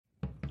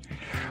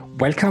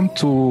Welcome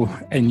to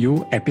a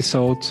new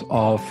episode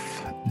of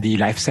the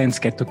Life Science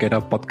Get Together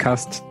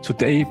podcast.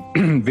 Today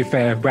with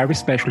a very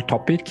special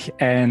topic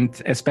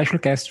and a special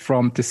guest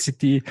from the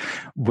city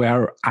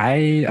where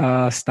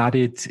I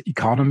studied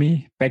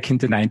economy back in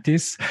the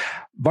 90s.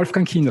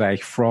 Wolfgang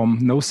Kienreich from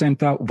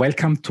Know-Center.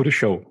 Welcome to the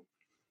show.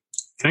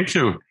 Thank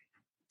you.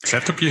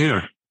 Glad to be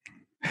here.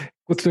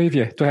 Good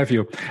to have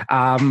you.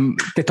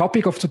 The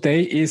topic of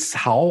today is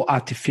how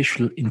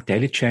artificial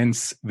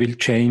intelligence will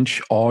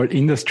change all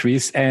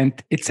industries. And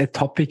it's a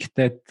topic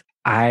that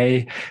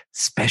I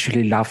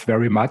especially love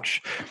very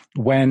much.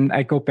 When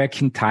I go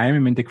back in time, I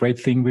mean, the great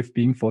thing with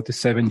being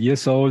 47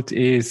 years old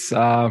is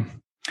that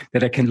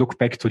I can look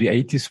back to the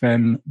 80s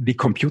when the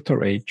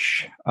computer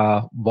age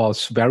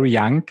was very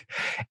young,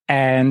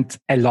 and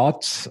a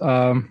lot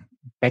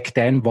back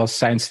then was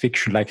science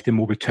fiction, like the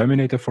movie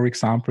Terminator, for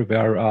example,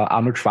 where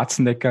Arnold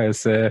Schwarzenegger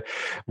as a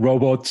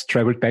robot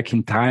traveled back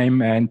in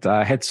time and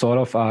had sort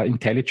of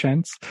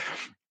intelligence.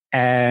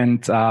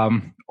 And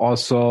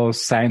also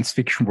science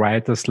fiction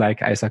writers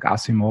like Isaac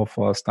Asimov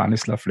or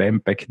Stanislav Lem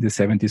back in the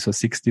 70s or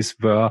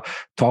 60s were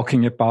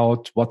talking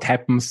about what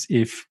happens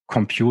if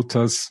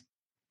computers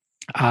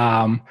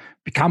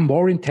become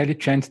more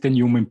intelligent than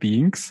human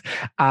beings.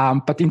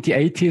 But in the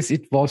 80s,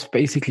 it was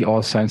basically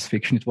all science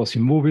fiction. It was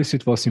in movies,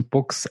 it was in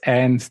books,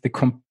 and the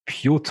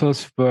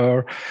computers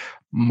were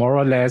more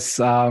or less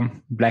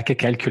like a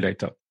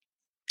calculator.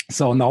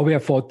 So now we are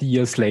 40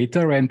 years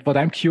later, and what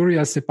I'm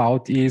curious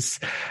about is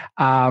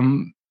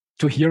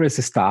to hear as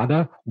a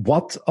starter,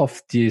 what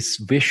of these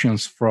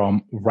visions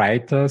from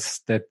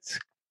writers that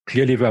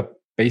clearly were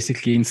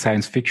basically in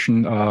science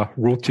fiction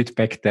rooted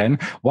back then,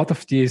 what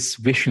of these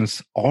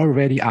visions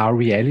already are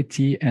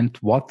reality and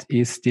what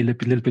is still a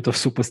little bit of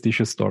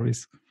superstitious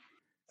stories?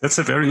 That's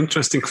a very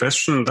interesting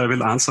question, and I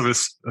will answer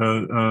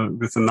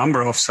with a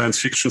number of science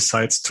fiction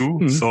sites too.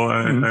 Mm-hmm. So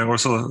I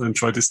also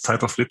enjoy this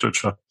type of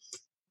literature.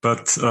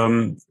 But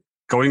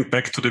going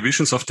back to the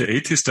visions of the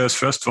 80s, there's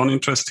first one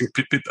interesting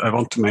tidbit I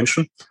want to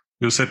mention.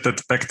 You said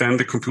that back then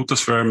the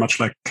computers were much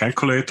like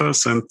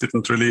calculators and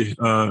didn't really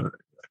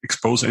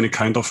expose any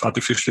kind of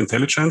artificial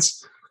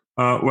intelligence.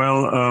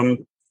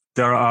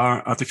 There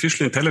are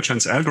artificial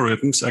intelligence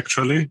algorithms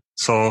actually.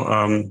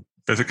 So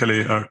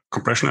basically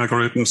compression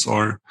algorithms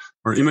or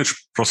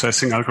image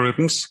processing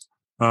algorithms,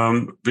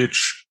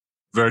 which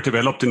were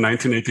developed in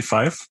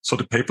 1985. So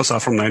the papers are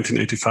from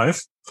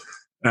 1985.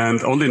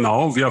 And only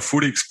now we are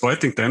fully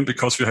exploiting them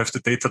because we have the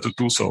data to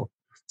do so.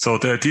 So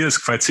the idea is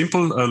quite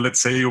simple. Let's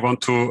say you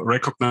want to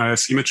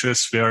recognize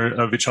images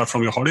which are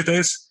from your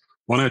holidays.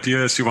 One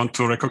idea is you want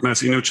to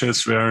recognize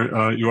images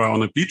where you are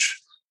on a beach.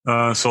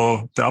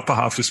 So the upper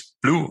half is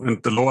blue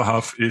and the lower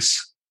half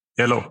is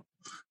yellow.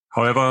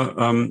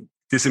 However,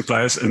 this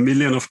implies 1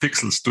 million of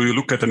pixels. Do you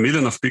look at 1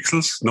 million of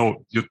pixels?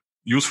 No, you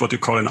use what you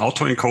call an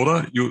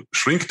autoencoder. You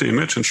shrink the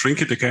image and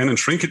shrink it again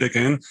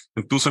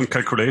and do some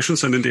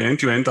calculations. And in the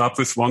end, you end up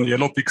with 1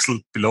 yellow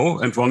pixel below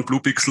and 1 blue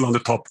pixel on the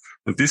top.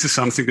 And this is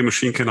something the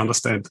machine can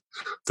understand.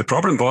 The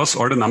problem was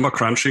all the number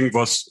crunching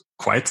was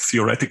quite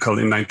theoretical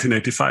in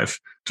 1985.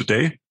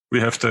 Today, we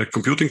have the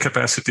computing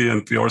capacity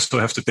and we also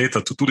have the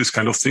data to do these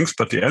kind of things,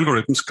 but the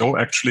algorithms go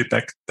actually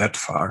back that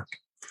far.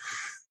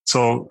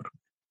 So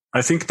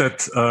I think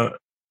that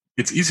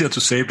it's easier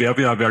to say where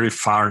we are very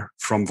far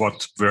from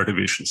what were the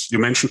visions. You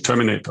mentioned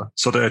Terminator.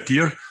 So the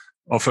idea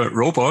of a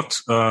robot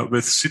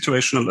with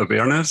situational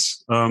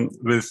awareness,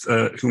 with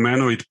a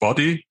humanoid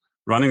body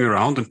running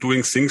around and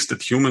doing things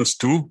that humans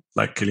do,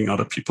 like killing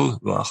other people,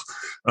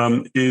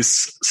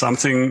 is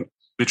something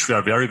which we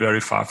are very, very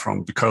far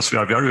from, because we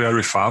are very,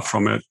 very far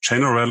from a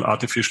general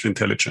artificial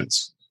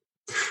intelligence.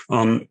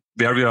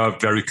 Where we are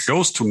very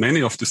close to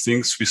many of the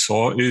things we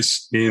saw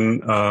is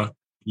in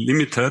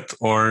limited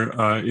or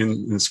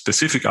in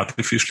specific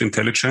artificial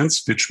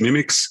intelligence, which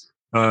mimics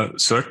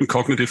certain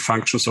cognitive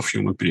functions of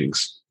human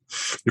beings.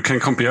 You can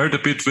compare it a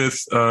bit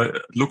with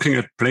looking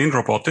at plane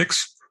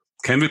robotics.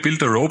 Can we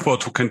build a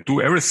robot who can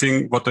do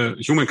everything what a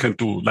human can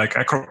do, like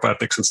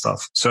acrobatics and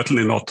stuff?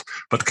 Certainly not.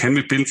 But can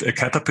we build a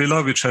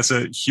caterpillar which has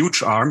a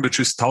huge arm, which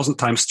is 1,000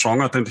 times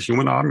stronger than the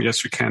human arm?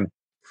 Yes, we can.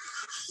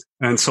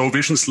 And so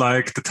visions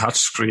like the touch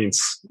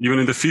screens, even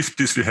in the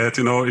 50s we had,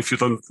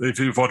 if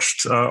you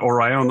watched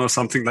Orion or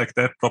something like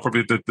that,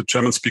 probably the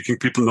German speaking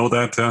people know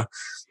that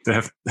they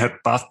have had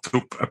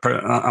bathtub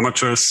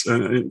amateurs,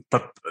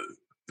 but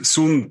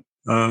soon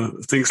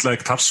things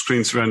like touch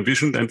screens were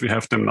envisioned and we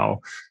have them now.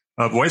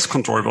 Voice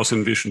control was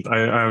envisioned.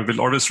 I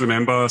will always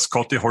remember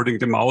Scotty holding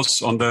the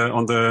mouse on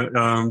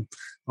the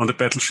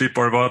battleship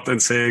or what and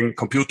saying,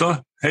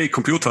 "Computer, hey,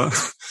 computer."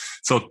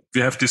 So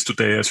we have this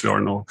today, as we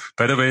all know.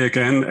 By the way,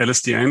 again,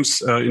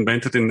 LSTMs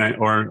invented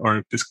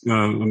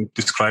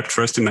described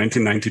first in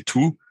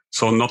 1992.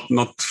 So not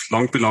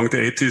long below the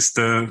 80s,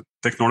 the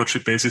technology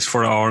basis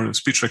for our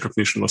speech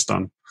recognition was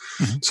done.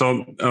 Mm-hmm.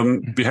 So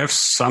we have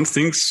some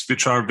things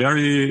which are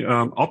very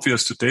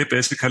obvious today.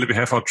 Basically, we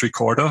have our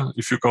tricorder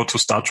if you go to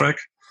Star Trek.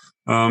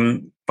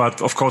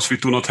 But of course, we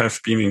do not have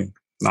beaming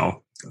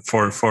now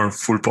for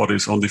full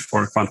bodies, only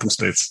for quantum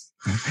states.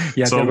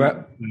 Yeah,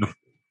 so,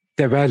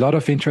 There were a lot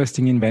of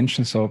interesting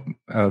inventions. So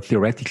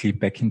theoretically,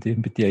 back in the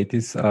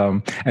 80s,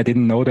 I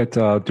didn't know that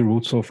the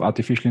roots of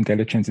artificial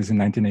intelligence is in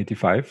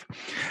 1985.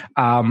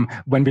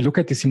 When we look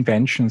at these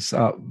inventions,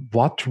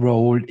 what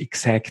role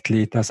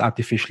exactly does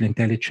artificial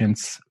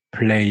intelligence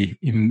play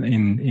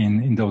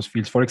in those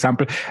fields? For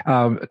example,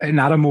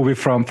 another movie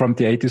from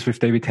the 80s with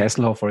David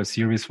Hasselhoff, or a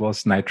series,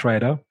 was Knight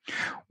Rider,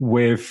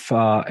 with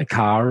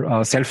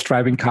a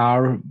self-driving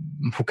car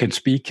who can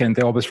speak. And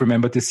I always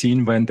remember the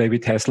scene when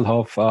David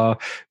Hasselhoff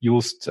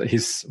used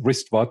his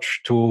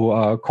wristwatch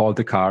to call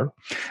the car.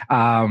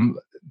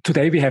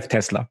 Today we have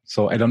Tesla.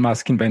 So Elon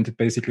Musk invented,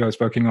 basically, I was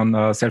working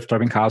on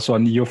self-driving cars, or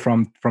NIO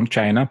from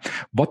China.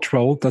 What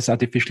role does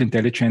artificial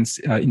intelligence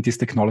in this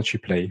technology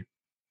play?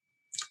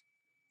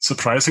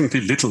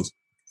 Surprisingly little.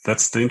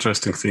 That's the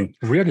interesting thing.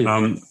 Really?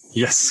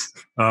 Yes.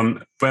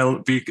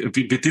 Well, we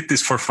did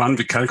this for fun.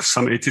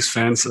 Some 80s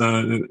fans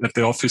at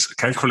the office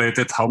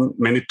calculated how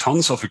many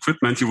tons of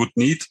equipment you would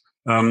need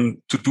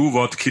to do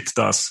what KITT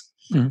does.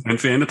 Mm.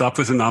 And we ended up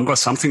with a number,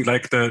 something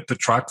like the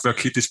truck where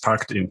KITT is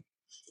parked in.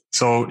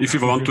 So if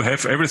you want to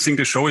have everything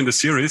they show in the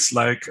series,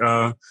 like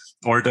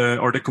or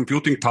the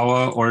computing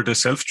power, or the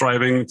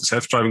self-driving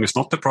is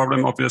not the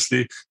problem,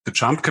 obviously. The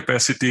jump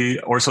capacity,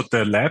 also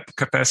the lab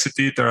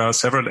capacity. There are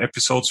several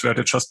episodes where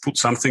they just put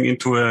something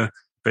into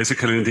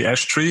basically in the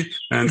ash tree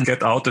and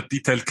get out a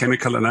detailed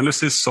chemical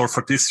analysis. So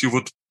for this, you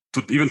would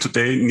even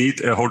today need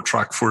a whole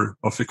truck full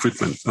of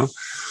equipment. No?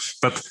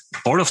 But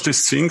all of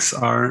these things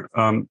are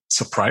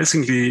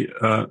surprisingly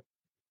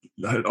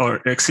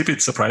or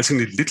exhibit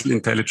surprisingly little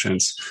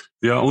intelligence.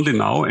 We are only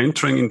now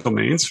entering in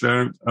domains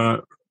where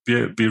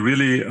we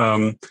really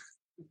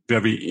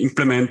where we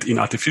implement in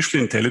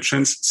artificial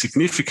intelligence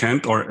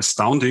significant or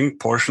astounding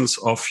portions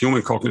of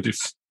human cognitive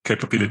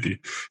capability.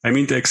 I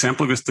mean, the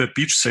example with the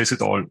beach says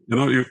it all. You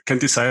know, you can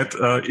decide,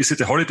 is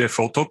it a holiday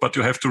photo, but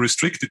you have to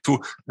restrict it to,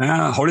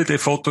 holiday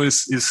photo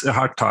is a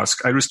hard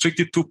task. I restrict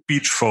it to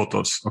beach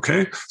photos.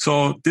 Okay.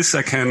 So this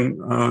I can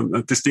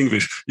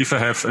distinguish if I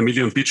have a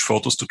million beach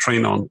photos to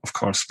train on, of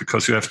course,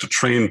 because you have to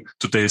train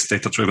today's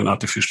data-driven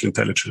artificial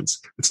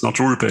intelligence. It's not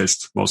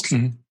rule-based mostly.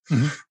 Mm-hmm.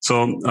 Mm-hmm.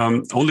 So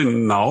only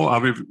now are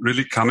we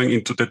really coming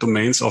into the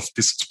domains of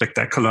these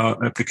spectacular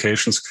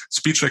applications.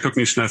 Speech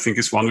recognition, I think,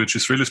 is one which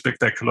is really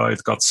spectacular.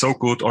 It got so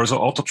good. Also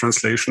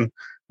auto-translation,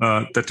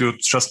 that you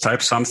just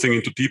type something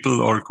into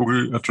DeepL or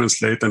Google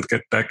Translate and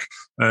get back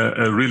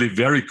a really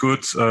very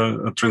good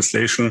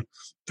translation.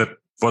 That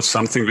was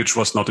something which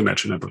was not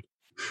imaginable.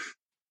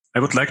 I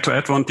would like to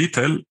add one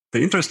detail.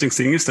 The interesting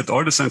thing is that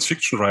all the science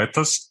fiction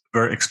writers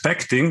were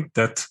expecting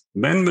that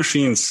when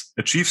machines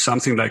achieve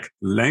something like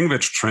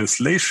language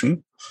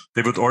translation,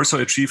 they would also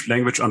achieve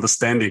language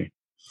understanding,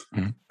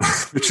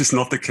 which is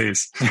not the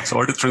case. So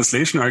all the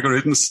translation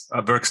algorithms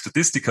work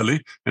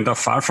statistically and are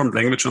far from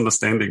language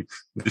understanding.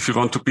 If you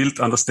want to build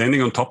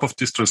understanding on top of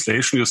this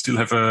translation, you still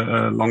have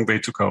a long way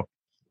to go.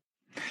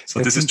 So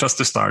this is just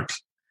the start.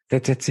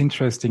 That's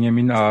interesting. I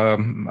mean,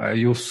 I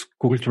use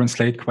Google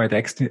Translate quite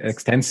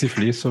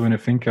extensively. So when I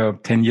think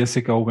 10 years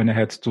ago, when I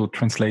had to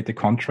translate a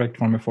contract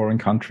from a foreign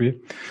country,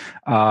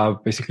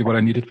 basically what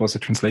I needed was a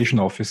translation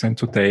office. And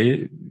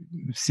today,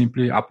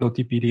 simply upload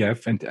the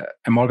PDF. And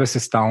I'm always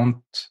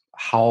astounded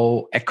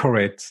how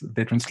accurate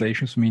the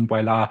translations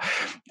meanwhile are.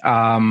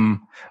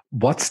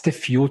 What's the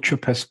future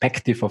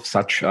perspective of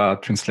such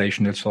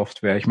translational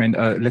software? I mean,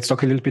 let's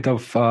talk a little bit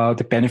of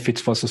the benefits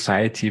for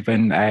society.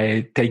 When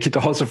I take it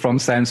also from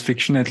science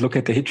fiction and look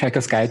at the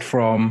Hitchhiker's Guide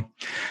for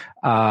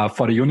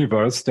the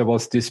Universe, there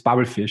was this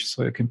bubblefish.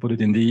 So you can put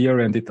it in the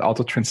ear and it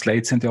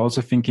auto-translates. And I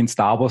also think in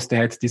Star Wars, they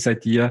had this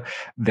idea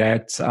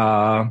that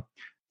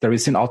there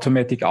is an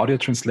automatic audio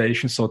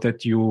translation so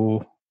that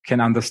you can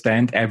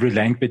understand every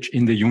language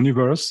in the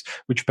universe,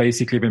 which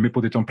basically, when we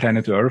put it on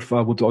planet Earth,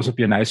 would also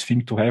be a nice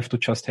thing to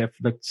just have,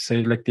 let's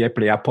say, like the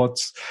Apple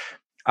AirPods,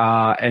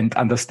 and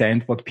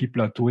understand what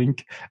people are doing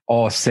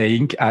or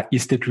saying.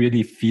 Is that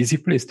really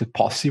feasible? Is that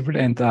possible?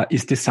 And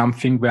is this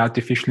something where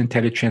artificial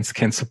intelligence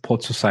can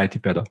support society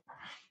better?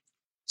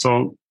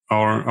 So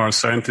our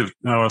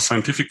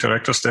scientific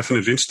director,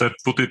 Stephanie Lindstedt,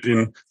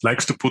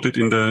 likes to put it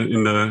in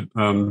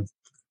the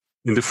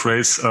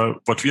phrase,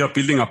 what we are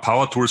building are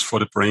power tools for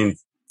the brain.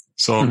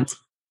 So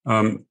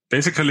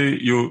basically,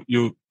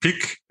 you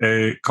pick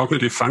a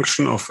cognitive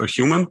function of a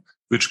human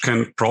which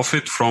can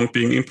profit from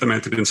being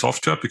implemented in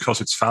software because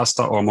it's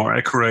faster or more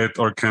accurate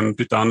or can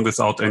be done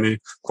without any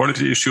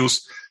quality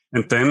issues,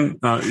 and then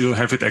you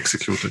have it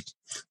executed.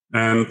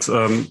 And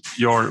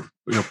your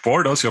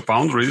borders, your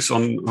boundaries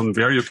on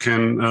where you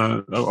can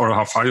or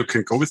how far you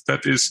can go with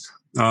that is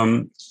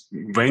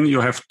when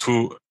you have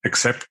to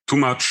accept too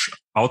much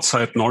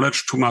outside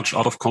knowledge, too much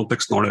out of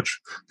context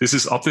knowledge. This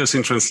is obvious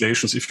in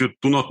translations. If you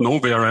do not know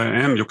where I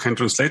am, you can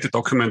translate the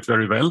document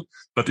very well.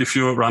 But if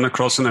you run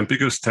across an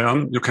ambiguous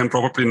term, you can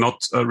probably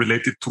not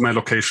relate it to my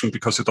location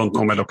because you don't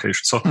know my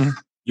location. So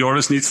you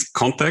always need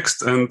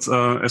context. And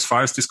as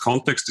far as this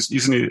context is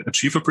easily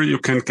achievable, you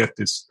can get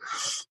this.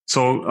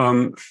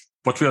 So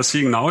what we are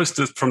seeing now is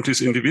that from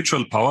these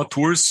individual power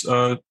tools,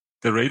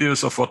 the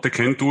radius of what they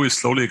can do is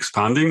slowly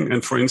expanding.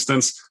 And for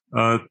instance,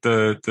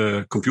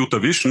 the computer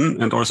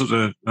vision and also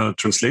the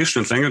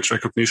translation and language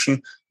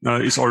recognition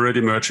is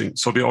already merging.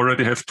 So we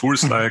already have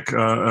tools like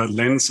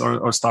Lens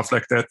or stuff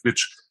like that,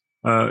 which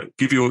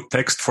give you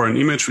text for an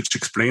image, which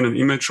explain an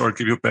image, or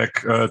give you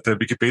back the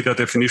Wikipedia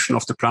definition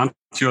of the plant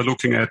you are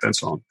looking at, and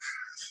so on.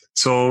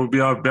 So we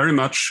are very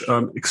much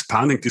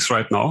expanding this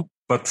right now.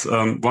 But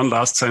one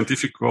last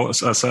scientific quote,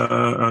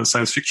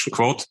 science fiction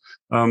quote.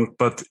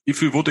 But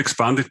if we would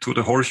expand it to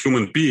the whole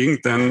human being,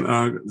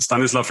 then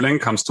Stanislav Lem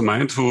comes to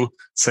mind, who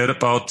said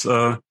about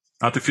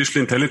artificial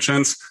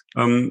intelligence,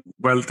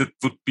 well, that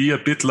would be a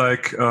bit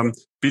like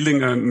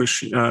building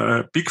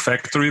a big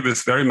factory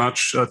with very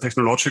much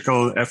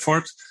technological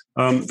effort,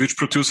 which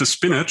produces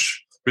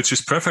spinach, which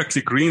is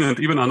perfectly green and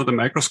even under the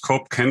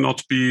microscope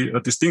cannot be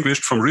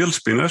distinguished from real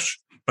spinach,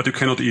 but you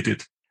cannot eat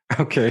it.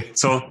 Okay.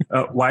 So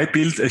why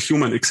build a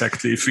human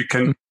exactly if we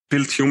can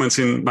build humans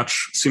in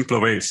much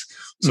simpler ways?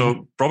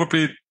 So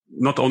probably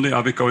not only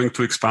are we going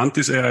to expand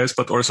these AIs,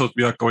 but also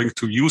we are going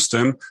to use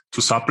them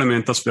to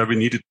supplement us where we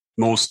need it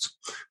most.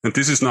 And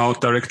this is now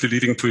directly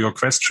leading to your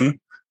question.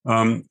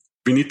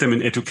 We need them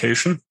in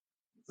education.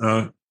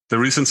 The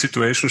recent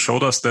situation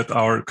showed us that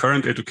our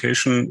current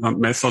education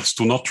methods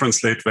do not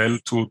translate well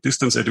to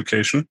distance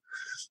education.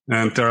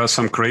 And there are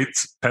some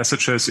great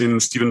passages in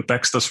Stephen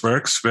Baxter's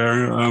works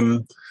where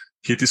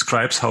he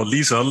describes how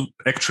Lisa,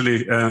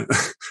 actually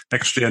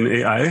an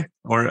AI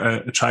or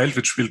a child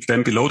which will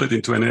then be loaded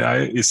into an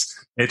AI, is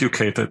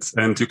educated,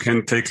 and you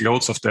can take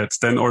loads of that.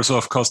 Then also,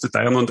 of course, the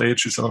Diamond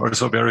Age is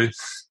also a very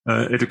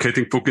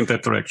educating book in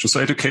that direction. So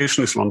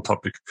education is one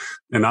topic.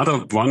 Another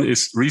one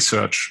is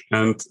research,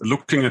 and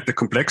looking at the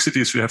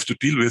complexities we have to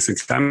deal with in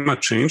climate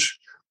change.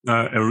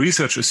 A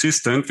research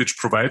assistant which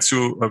provides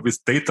you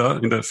with data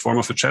in the form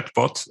of a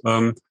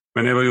chatbot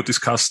whenever you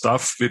discuss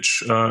stuff,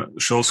 which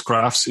shows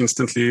graphs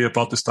instantly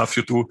about the stuff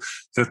you do.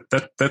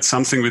 That's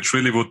something which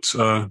really would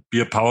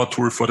be a power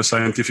tool for the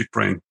scientific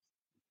brain.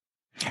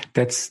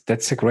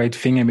 That's a great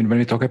thing. I mean, when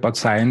we talk about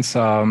science,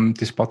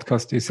 this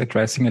podcast is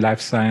addressing a life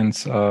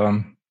science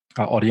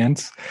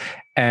audience.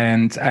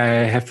 And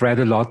I have read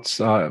a lot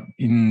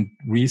in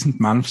recent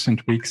months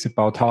and weeks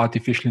about how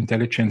artificial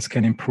intelligence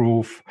can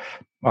improve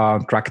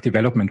drug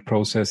development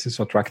processes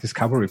or drug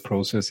discovery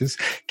processes.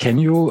 Can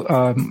you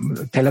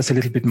tell us a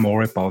little bit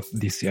more about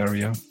this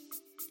area?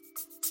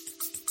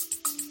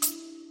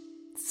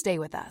 Stay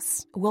with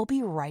us. We'll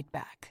be right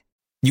back.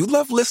 You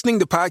love listening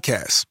to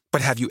podcasts,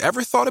 but have you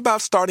ever thought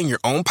about starting your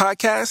own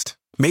podcast?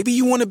 Maybe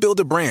you want to build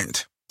a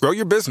brand, grow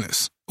your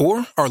business,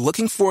 or are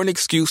looking for an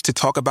excuse to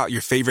talk about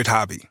your favorite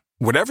hobby.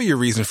 Whatever your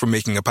reason for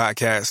making a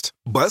podcast,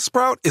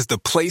 Buzzsprout is the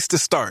place to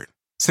start.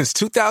 Since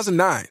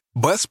 2009,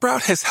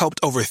 Buzzsprout has helped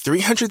over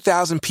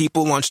 300,000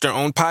 people launch their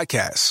own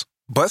podcasts.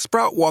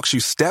 Buzzsprout walks you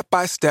step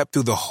by step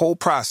through the whole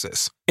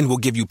process and will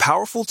give you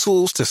powerful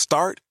tools to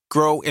start,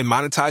 grow, and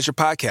monetize your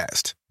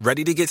podcast.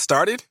 Ready to get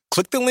started?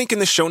 Click the link in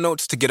the show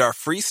notes to get our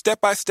free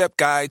step-by-step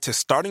guide to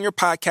starting your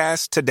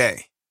podcast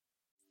today.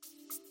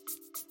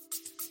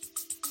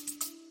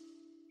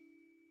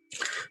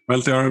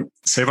 Well, there are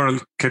several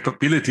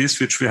capabilities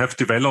which we have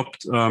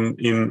developed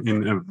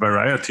in a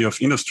variety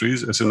of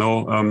industries. As you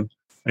know,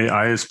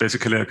 AI is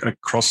basically a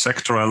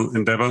cross-sectoral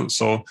endeavor.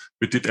 So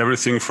we did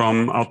everything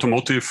from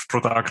automotive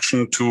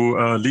production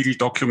to legal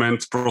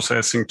document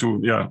processing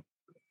to,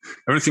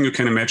 everything you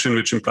can imagine,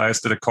 which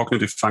implies that a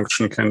cognitive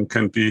function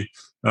can be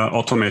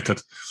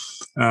automated.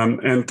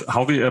 And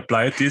how we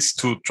apply this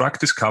to drug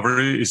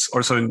discovery is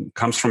also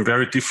comes from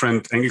very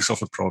different angles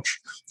of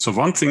approach. So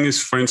one thing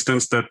is, for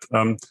instance, that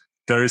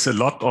there is a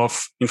lot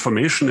of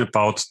information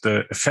about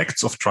the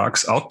effects of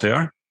drugs out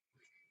there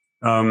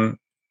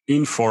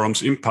in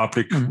forums, in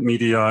public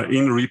media,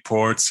 in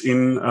reports,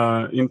 in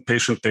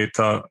patient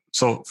data.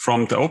 So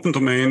from the open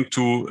domain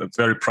to a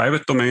very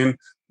private domain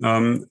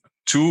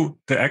to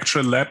the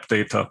actual lab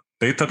data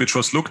which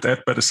was looked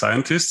at by the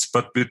scientists,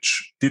 but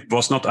which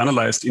was not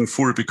analyzed in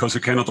full because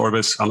you cannot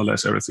always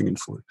analyze everything in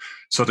full.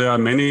 So there are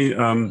many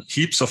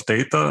heaps of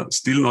data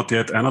still not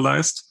yet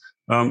analyzed.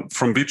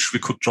 From which we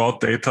could draw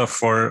data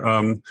for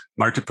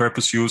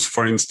multi-purpose use,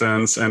 for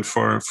instance, and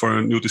for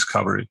new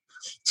discovery.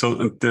 So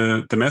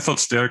the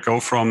methods there go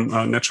from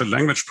natural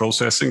language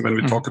processing when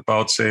we talk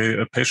about,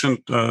 say,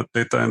 patient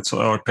data and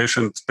or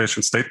patient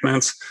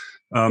statements,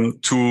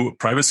 to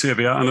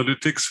privacy-aware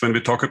analytics when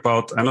we talk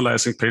about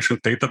analyzing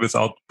patient data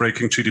without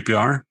breaking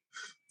GDPR.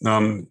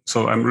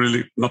 So I'm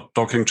really not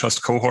talking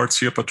just cohorts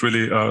here, but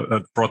really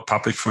a broad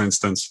public, for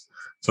instance.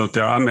 So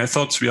there are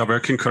methods. We are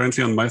working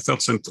currently on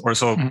methods and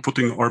also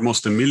putting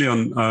almost €1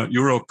 million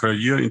per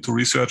year into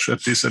research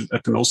at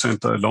the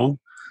KnowCenter alone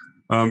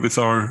with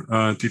our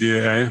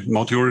DDAI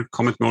module,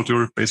 Comet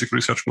module, basic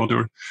research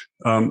module,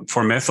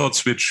 for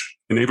methods which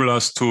enable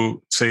us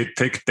to, say,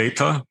 take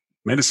data,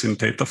 medicine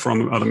data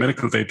from other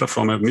medical data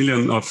from 1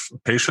 million of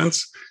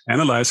patients,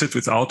 analyze it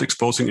without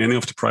exposing any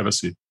of the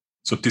privacy.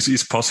 So this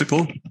is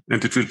possible,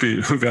 and it will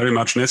be very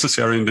much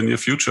necessary in the near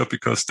future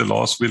because the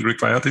laws will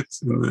require it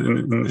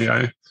in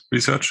AI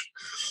research.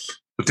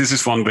 But this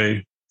is one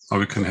way. how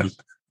we can help.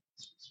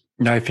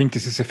 I think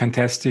this is a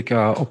fantastic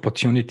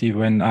opportunity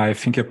when I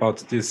think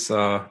about this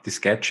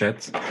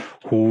gadgets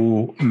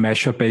who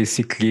measure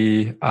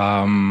basically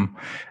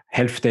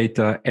health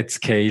data at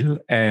scale,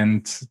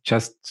 and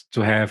just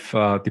to have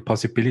the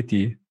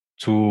possibility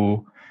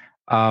to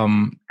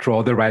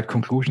draw the right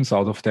conclusions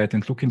out of that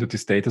and look into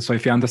this data. So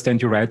if you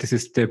understand you right, this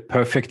is the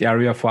perfect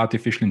area for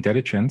artificial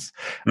intelligence,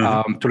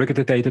 to look at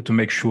the data, to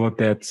make sure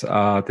that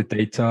the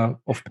data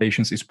of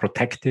patients is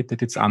protected,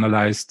 that it's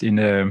analyzed in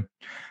a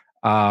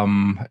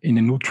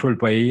neutral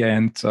way,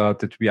 and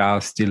that we are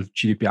still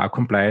GDPR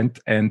compliant.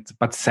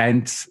 But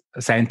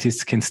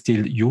scientists can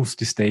still use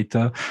this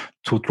data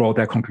to draw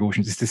their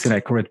conclusions. Is this an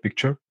accurate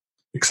picture?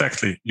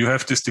 Exactly. You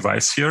have this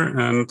device here,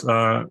 and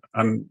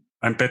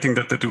I'm betting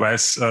that the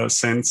device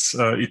sends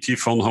ET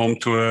phone home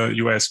to a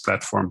US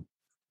platform.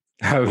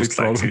 Most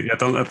likely. I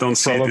don't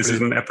see this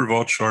is an Apple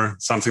Watch or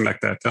something like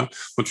that. Yeah?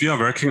 What we are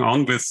working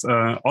on with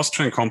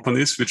Austrian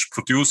companies which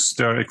produce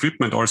their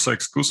equipment also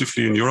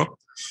exclusively in Europe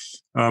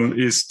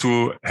is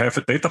to have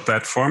a data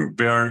platform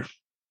where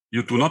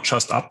you do not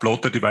just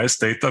upload the device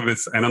data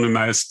with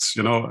anonymized,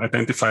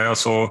 identifier.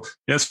 So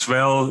yes,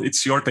 well,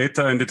 it's your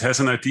data and it has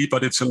an ID,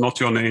 but it's not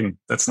your name.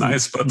 That's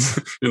nice, but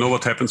you know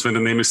what happens when the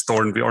name is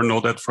stolen. We all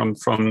know that from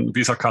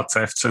Visa card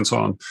thefts and so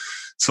on.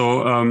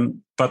 So,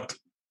 but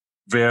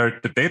where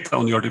the data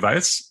on your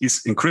device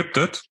is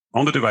encrypted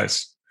on the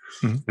device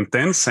and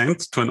then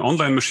sent to an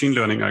online machine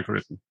learning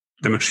algorithm.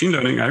 The machine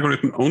learning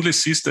algorithm only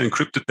sees the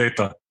encrypted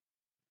data,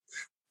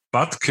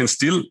 but can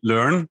still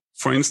learn,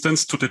 for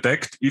instance, to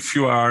detect if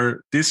you are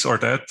this or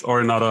that or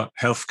another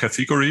health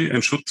category,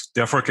 and should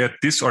therefore get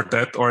this or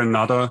that or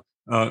another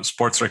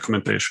sports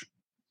recommendation.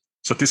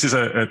 So this is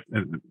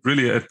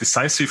really a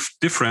decisive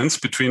difference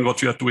between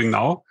what we are doing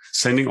now,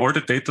 sending all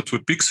the data to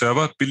a big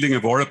server, building a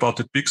war about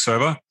that big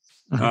server,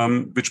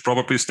 which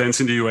probably stands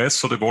in the US.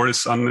 So the war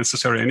is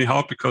unnecessary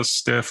anyhow,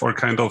 because they have all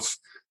kind of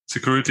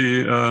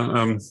security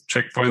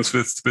checkpoints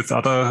with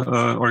other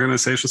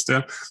organizations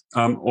there,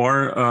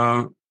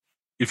 or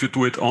if you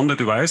do it on the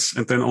device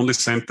and then only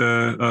send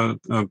the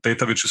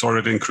data which is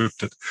already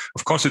encrypted.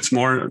 Of course, it's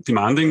more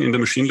demanding in the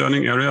machine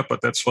learning area, but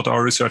that's what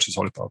our research is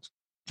all about.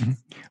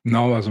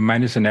 No, also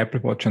mine is an Apple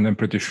Watch, and I'm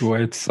pretty sure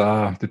it's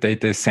the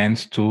data is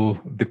sent to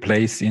the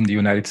place in the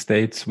United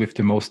States with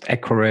the most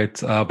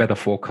accurate weather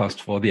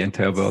forecast for the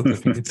entire world. I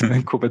think it's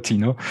in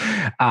Cupertino.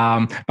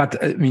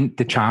 But I mean,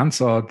 the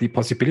chance or the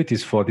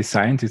possibilities for the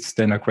scientists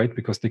then are great,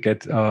 because they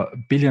get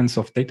billions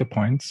of data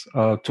points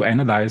to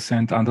analyze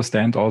and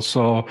understand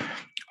also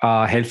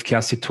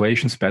healthcare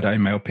situations better,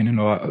 in my opinion,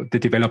 or the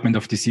development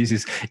of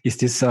diseases. Is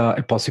this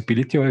a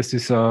possibility, or is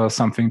this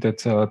something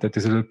that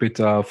is a little bit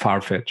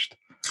far-fetched?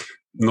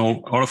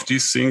 No, all of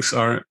these things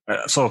are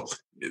so.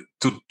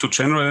 To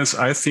generalize,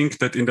 I think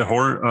that in the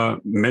whole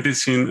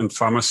medicine and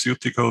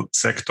pharmaceutical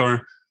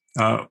sector,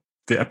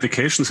 the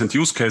applications and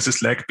use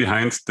cases lag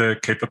behind the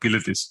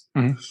capabilities.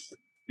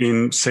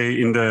 In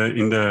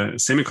the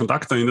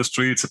semiconductor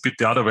industry, it's a bit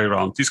the other way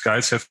around. These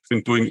guys have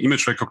been doing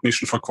image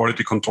recognition for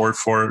quality control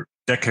for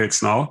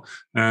decades now.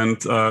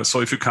 And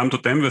so if you come to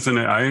them with an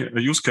AI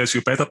use case,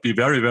 you better be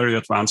very, very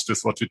advanced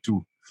with what you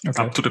do.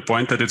 Okay. Up to the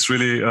point that it's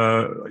really,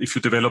 if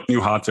you develop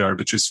new hardware,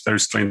 which is very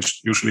strange,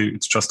 usually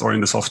it's just all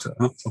in the software.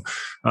 Huh?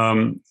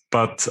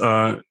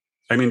 So,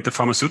 I mean, the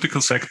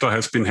pharmaceutical sector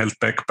has been held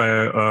back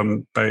by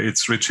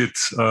its rigid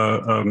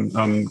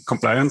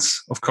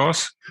compliance, of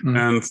course,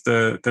 and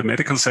the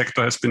medical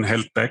sector has been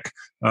held back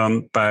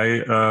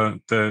by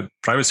the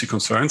privacy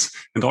concerns.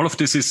 And all of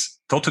this is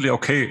totally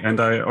okay,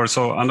 and I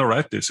also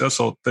underwrite this. Yeah?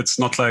 So that's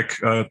not like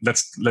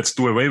let's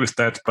do away with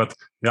that, but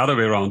the other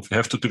way around. We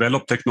have to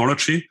develop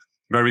technology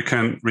where we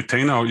can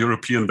retain our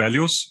European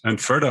values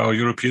and further our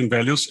European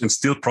values and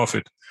still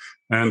profit.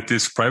 And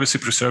this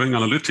privacy-preserving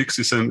analytics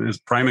is a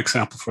prime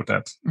example for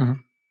that.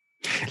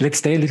 Let's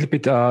stay a little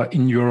bit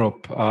in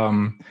Europe.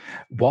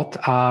 What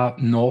are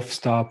North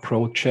Star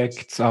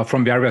projects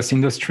from various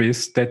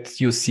industries that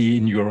you see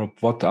in Europe?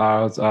 What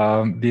are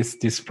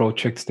these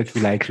projects that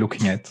we like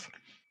looking at?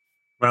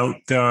 Well,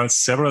 there are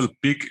several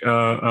big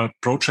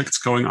projects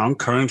going on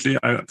currently.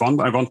 One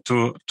I want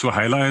to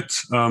highlight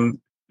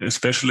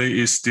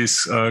especially is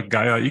this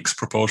Gaia-X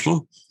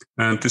proposal.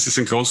 And this is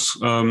in close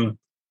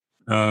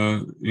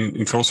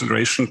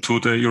relation to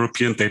the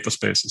European data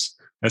spaces.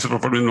 As you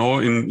probably know,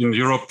 in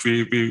Europe,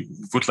 we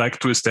would like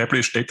to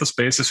establish data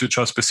spaces which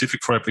are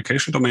specific for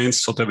application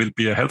domains. So there will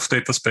be a health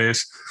data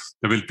space,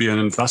 there will be an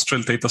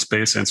industrial data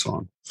space, and so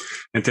on.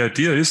 And the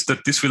idea is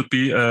that this will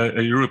be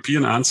a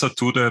European answer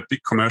to the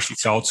big commercial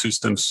cloud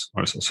systems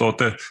also. So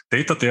the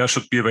data there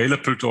should be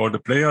available to all the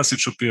players.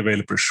 It should be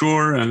available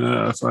sure,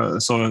 and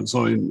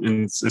so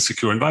in a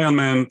secure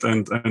environment,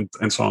 and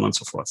so on and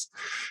so forth.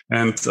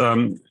 And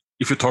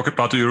if you talk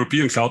about the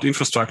European cloud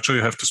infrastructure,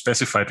 you have to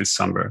specify this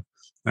somewhere.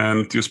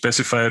 And you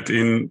specify it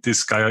in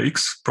this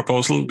Gaia-X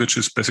proposal, which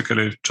is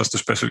basically just a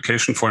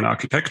specification for an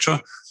architecture,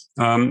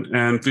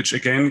 and which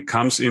again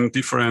comes in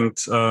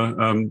different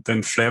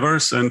then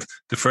flavors. And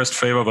the first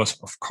flavor was,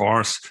 of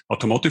course,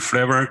 automotive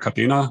flavor,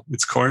 Cadena,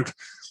 it's called.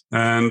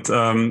 And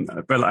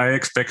I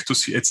expect to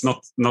see, it's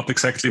not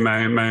exactly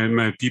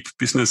my deep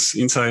business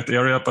insight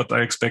area, but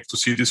I expect to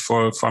see this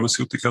for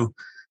pharmaceutical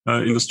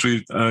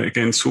industry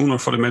again soon, or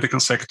for the medical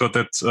sector,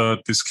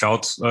 that this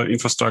cloud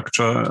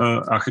infrastructure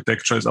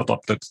architecture is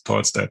adopted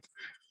towards that.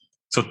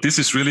 So this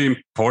is really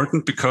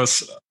important,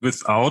 because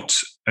without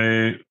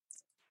a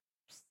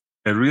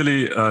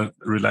really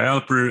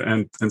reliable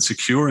and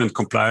secure and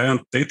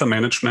compliant data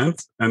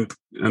management and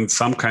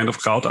some kind of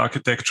cloud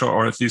architecture,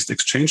 or at least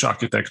exchange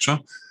architecture,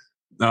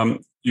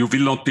 you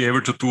will not be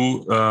able to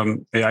do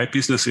AI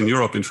business in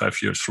Europe in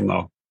 5 years from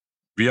now.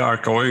 We are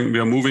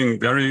moving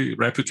very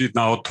rapidly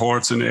now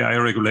towards an AI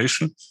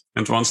regulation.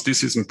 And once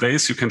this is in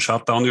place, you can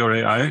shut down your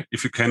AI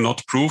if you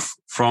cannot prove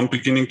from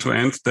beginning to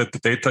end that the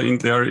data in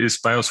there is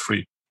BIOS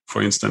free,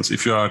 for instance,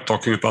 if you are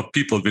talking about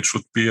people, which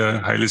would be a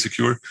highly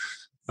secure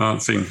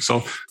thing.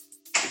 So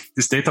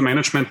this data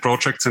management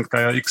projects and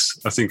Gaia X,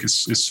 I think,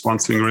 is one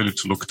thing really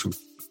to look to.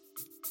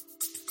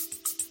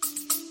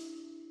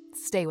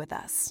 Stay with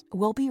us.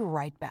 We'll be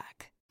right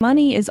back.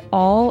 Money is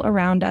all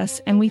around us,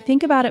 and we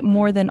think about it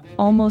more than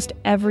almost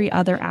every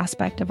other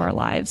aspect of our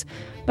lives.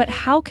 But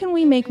how can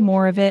we make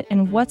more of it,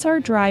 and what's our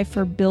drive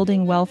for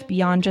building wealth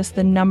beyond just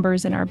the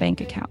numbers in our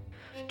bank account?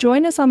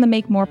 Join us on the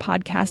Make More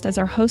podcast as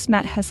our host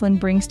Matt Heslin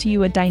brings to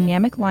you a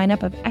dynamic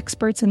lineup of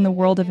experts in the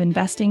world of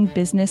investing,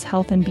 business,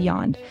 health, and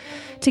beyond.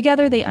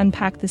 Together, they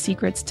unpack the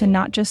secrets to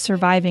not just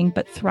surviving,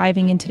 but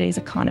thriving in today's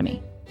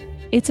economy.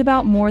 It's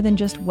about more than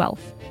just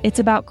wealth. It's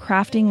about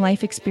crafting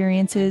life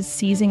experiences,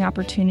 seizing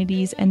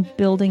opportunities, and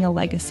building a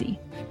legacy.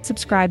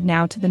 Subscribe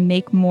now to the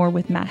Make More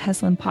with Matt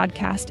Heslin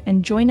podcast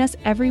and join us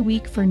every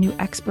week for new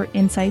expert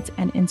insights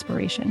and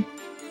inspiration.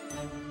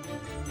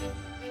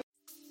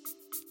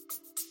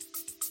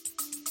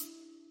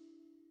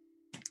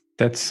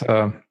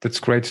 That's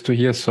great to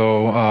hear.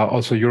 So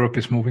also Europe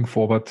is moving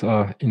forward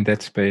in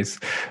that space.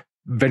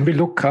 When we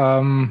look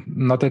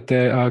not at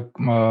the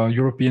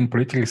European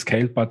political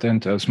scale, but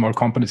in small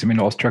companies, I mean,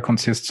 Austria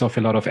consists of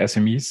a lot of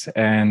SMEs,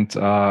 and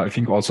I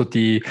think also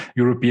the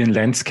European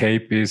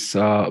landscape is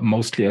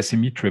mostly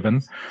SME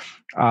driven.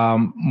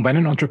 When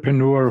an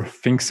entrepreneur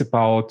thinks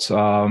about,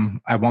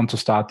 I want to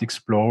start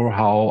explore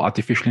how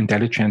artificial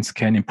intelligence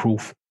can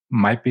improve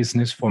my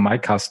business for my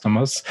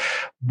customers,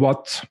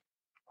 what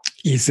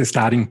is a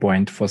starting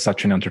point for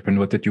such an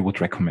entrepreneur that you would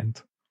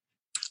recommend?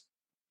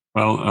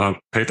 Well,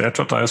 paid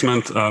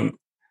advertisement.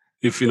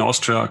 If in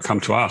Austria, come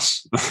to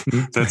us.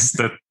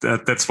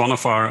 That's one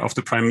of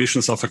the prime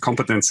missions of a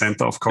competence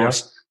center, of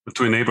course,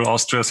 to enable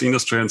Austria's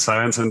industry and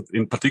science, and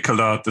in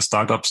particular the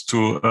startups,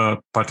 to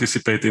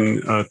participate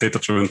in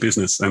data-driven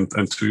business and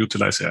to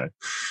utilize AI.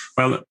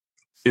 Well,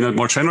 in a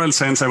more general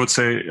sense, I would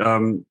say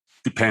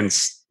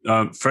depends.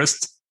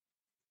 First,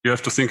 you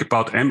have to think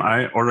about, am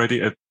I already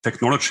a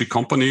technology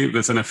company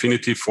with an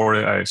affinity for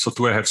AI? So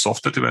do I have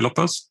software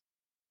developers?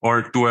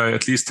 Or do I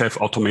at least have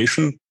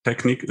automation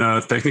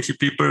technical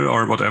people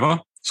or whatever?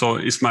 So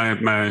is my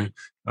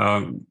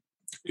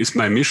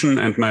mission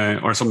and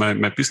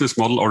my business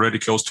model already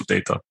close to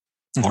data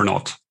or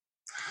not?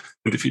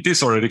 And if it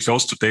is already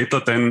close to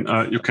data, then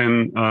you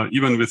can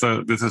even with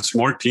a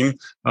small team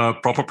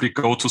probably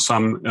go to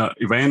some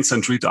events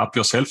and read up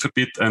yourself a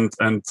bit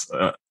and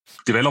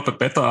develop a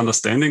better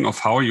understanding of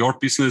how your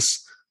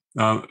business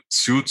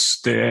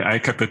suits the AI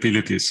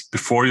capabilities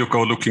before you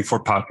go looking for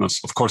partners.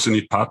 Of course, you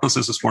need partners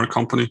as a small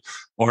company,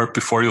 or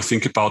before you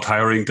think about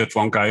hiring that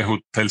one guy who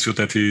tells you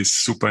that he is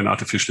super in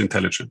artificial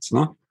intelligence.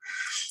 No?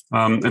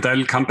 And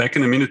I'll come back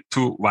in a minute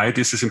to why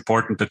this is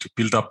important, that you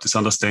build up this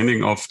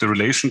understanding of the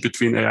relation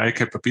between AI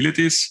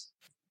capabilities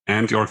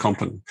and your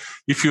company.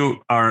 If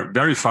you are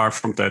very far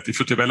from that, if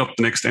you develop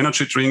the next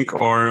energy drink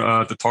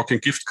or the talking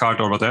gift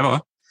card or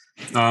whatever,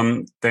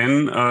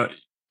 then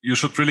you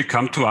should really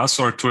come to us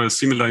or to a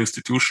similar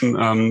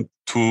institution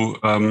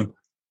to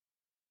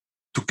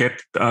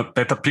get a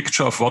better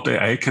picture of what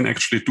AI can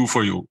actually do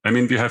for you. I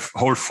mean, we have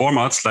whole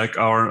formats like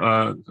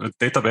our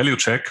data value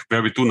check,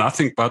 where we do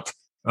nothing but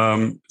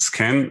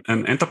scan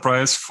an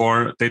enterprise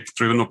for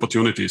data-driven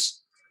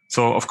opportunities.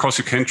 So, of course,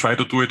 you can try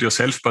to do it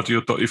yourself, but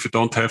if you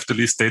don't have the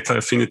least data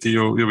affinity,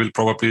 you will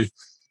probably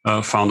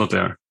founder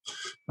there.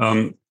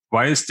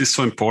 Why is this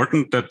so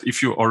important? That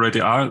if you already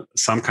are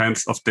some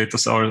kinds of data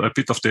or a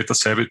bit of data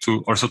savvy,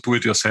 to also do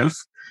it yourself,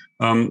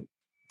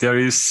 there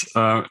is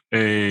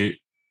a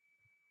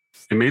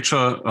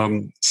major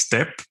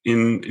step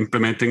in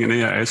implementing an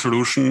AI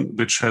solution,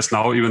 which has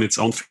now even its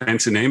own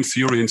fancy name,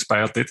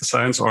 theory-inspired data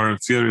science or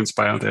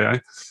theory-inspired AI,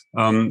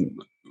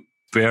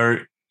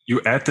 where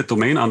you add the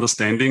domain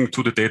understanding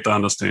to the data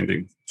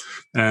understanding.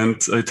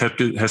 And it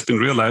has been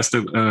realized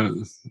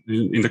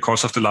in the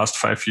course of the last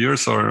 5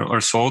 years or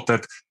so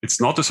that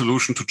it's not a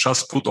solution to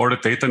just put all the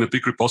data in a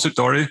big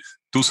repository,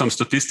 do some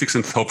statistics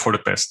and hope for the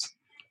best.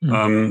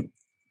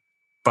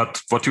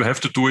 But what you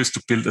have to do is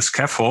to build a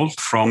scaffold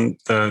from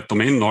the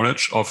domain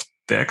knowledge of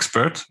the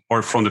expert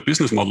or from the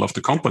business model of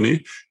the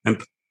company,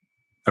 and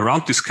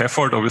around this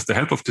scaffold, or with the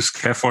help of this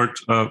scaffold,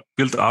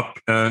 build up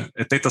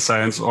a data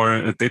science or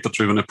a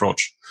data-driven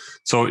approach.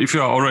 So if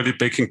you are already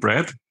baking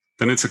bread,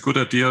 then it's a good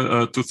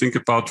idea to think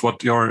about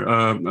what your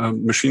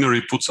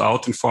machinery puts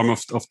out in form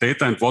of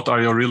data and what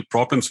are your real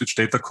problems which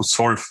data could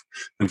solve.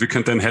 And we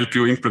can then help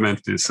you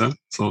implement this.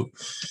 So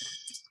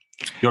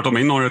your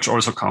domain knowledge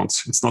also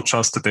counts. It's not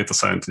just the data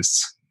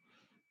scientists.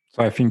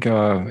 So I think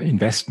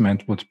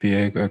investment would be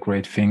a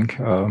great thing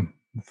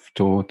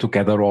to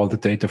gather all the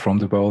data from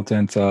the world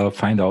and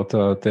find out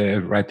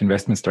the right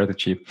investment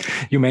strategy.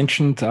 You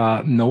mentioned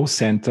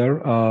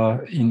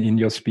Know-Center in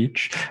your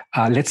speech.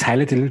 Let's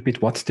highlight a little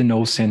bit what the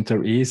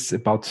Know-Center is.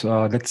 Let's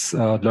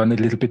learn a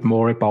little bit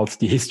more about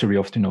the history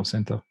of the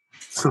Know-Center.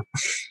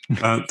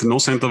 The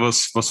Know-Center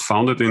was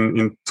founded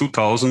in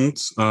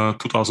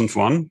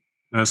 2001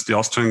 as the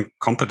Austrian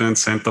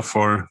Competence Center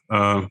for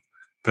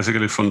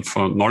basically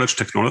for knowledge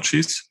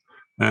technologies.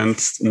 And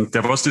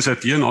there was this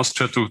idea in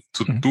Austria to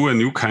do a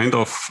new kind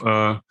of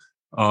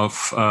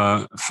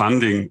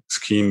funding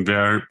scheme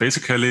where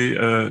basically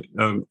a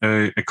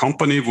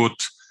company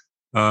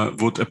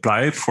would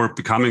apply for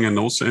becoming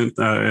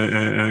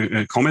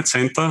a Comet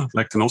Center,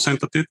 like the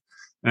Know-Center did,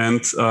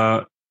 and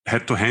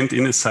had to hand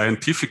in a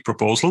scientific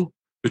proposal,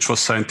 which was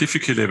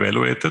scientifically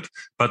evaluated.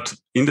 But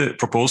in the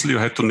proposal, you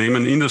had to name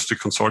an industry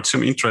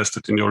consortium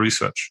interested in your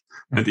research.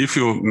 And if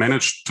you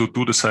managed to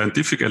do the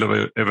scientific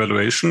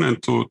evaluation and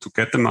to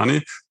get the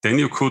money, then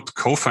you could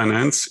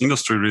co-finance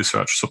industry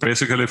research. So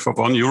basically for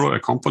 €1 a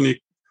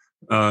company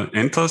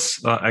enters,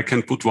 I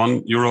can put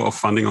 €1 of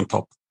funding on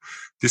top.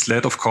 This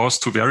led, of course,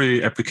 to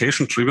very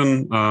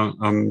application-driven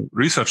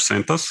research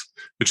centers,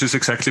 which is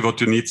exactly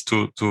what you need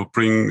to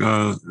bring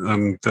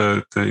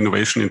the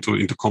innovation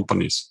into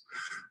companies.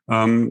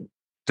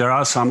 There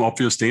are some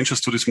obvious dangers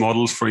to these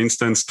models. For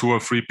instance, 2 or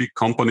 3 big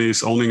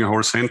companies owning a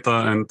whole center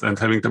and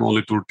having them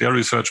only do their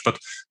research. But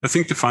I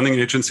think the funding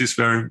agencies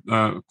were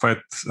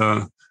quite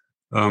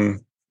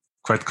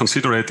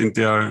considerate in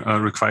their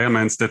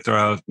requirements that there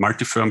are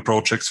multi-firm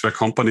projects where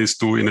companies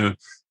do in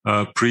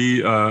a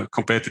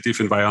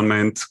pre-competitive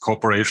environment,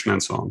 cooperation,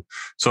 and so on.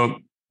 So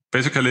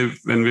basically,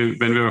 when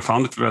we were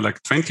founded, we were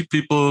like 20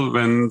 people.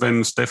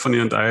 When Stephanie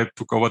and I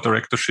took over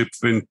directorship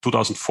in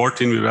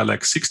 2014, we were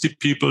like 60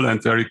 people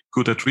and very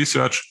good at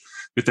research.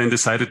 We then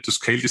decided to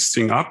scale this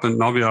thing up, and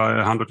now we are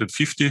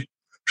 150.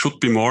 Should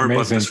be more, Amazing.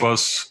 But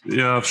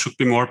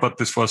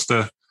this was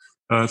the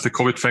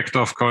COVID factor,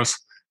 of course.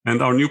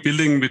 And our new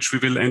building, which we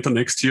will enter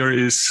next year,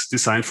 is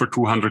designed for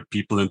 200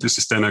 people, and this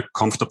is then a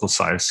comfortable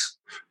size,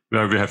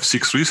 where we have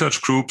 6 research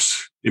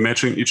groups.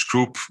 Imagine each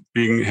group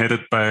being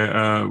headed by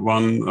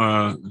one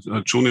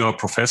junior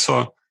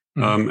professor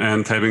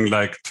and having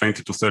like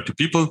 20 to 30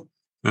 people.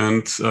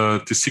 And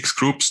the 6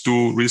 groups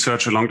do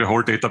research along the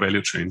whole data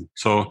value chain.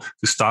 So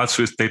this starts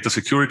with data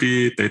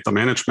security, data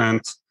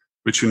management,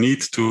 which you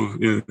need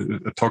to,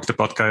 I talked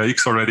about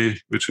Gaia-X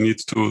already, which you need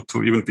to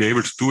even be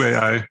able to do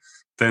AI.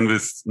 Then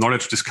with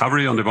knowledge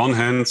discovery on the one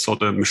hand, so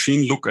the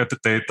machine look at the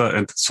data,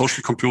 and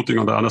social computing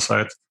on the other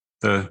side,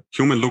 the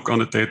human look on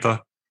the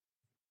data.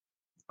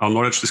 Our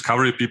knowledge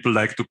discovery people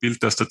like to build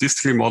their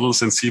statistical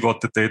models and see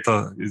what the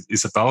data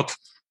is about.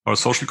 Our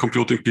social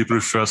computing people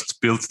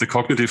first build the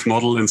cognitive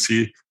model and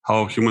see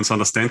how humans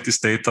understand this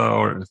data,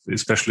 or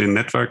especially in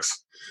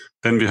networks.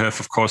 Then we have,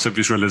 of course, a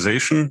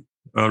visualization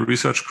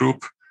research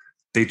group.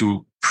 They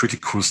do pretty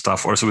cool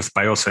stuff also with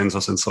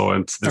biosensors and so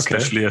on,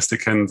 especially as they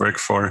can work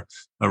for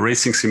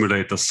racing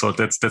simulators. So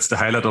that's the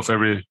highlight of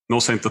every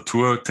Know-Center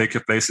tour. Take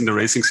your place in the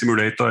racing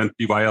simulator and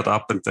be wired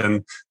up and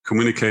then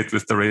communicate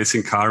with the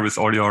racing car with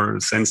all your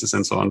senses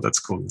and so on. That's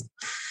cool.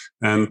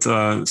 And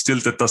still,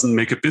 that doesn't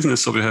make a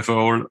business. So we have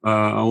our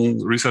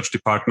own research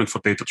department for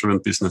data-driven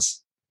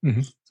business.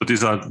 Mm-hmm. So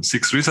these are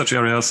 6 research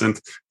areas, and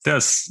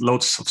there's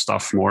loads of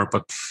stuff more,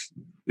 but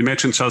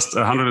imagine just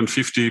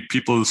 150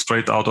 people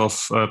straight out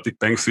of Big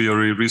Bang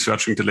Theory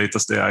researching the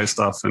latest AI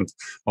stuff and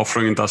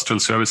offering industrial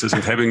services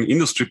and having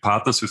industry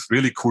partners with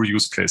really cool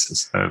use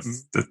cases.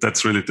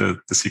 That's really the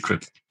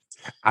secret.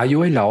 Are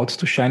you allowed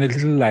to shine a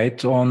little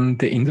light on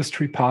the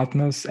industry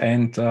partners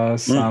and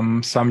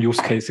some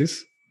use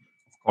cases?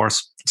 Of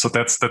course. So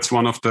that's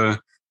one of the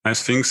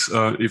nice things.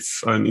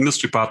 If an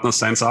industry partner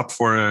signs up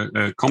for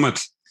a Comet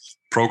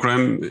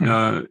program,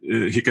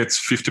 he gets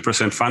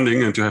 50%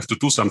 funding, and you have to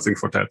do something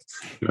for that.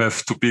 You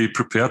have to be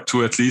prepared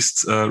to at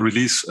least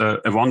release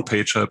a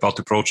one-pager about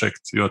the project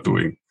you are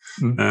doing.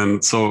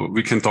 And so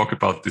we can talk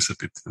about this a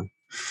bit.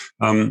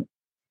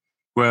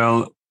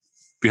 Well,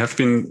 we have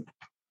been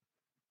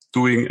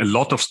doing a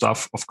lot of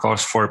stuff, of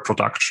course, for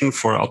production,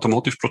 for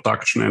automotive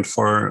production and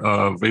for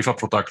wafer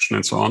production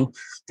and so on.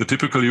 The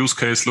typical use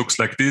case looks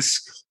like this.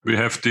 We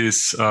have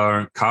this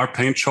car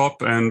paint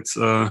shop, and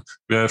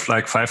we have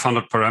like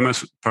 500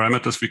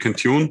 parameters we can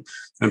tune.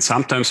 And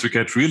sometimes we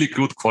get really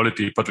good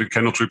quality, but we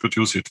cannot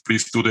reproduce it.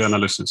 Please do the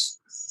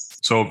analysis.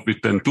 So we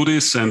then do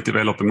this and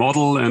develop a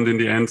model. And in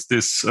the end,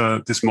 this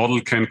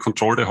model can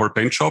control the whole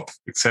paint shop,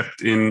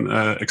 except in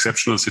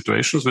exceptional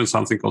situations when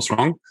something goes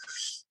wrong.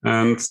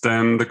 And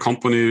then the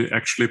company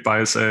actually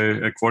buys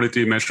a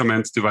quality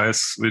measurement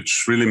device,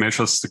 which really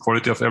measures the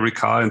quality of every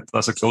car and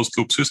does a closed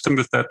loop system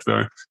with that,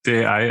 where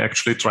the AI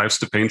actually drives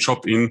the paint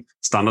shop in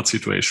standard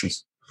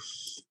situations.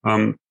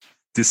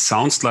 this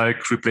sounds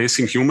like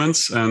replacing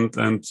humans and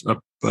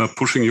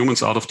pushing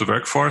humans out of the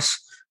workforce.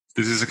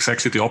 This is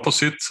exactly the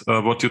opposite.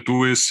 What you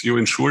do is you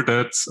ensure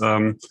that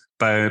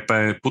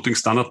by putting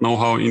standard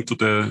know-how into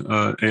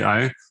the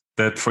AI,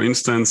 that, for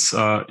instance,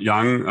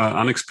 young,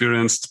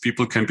 unexperienced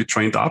people can be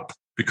trained up,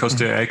 because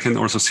the AI can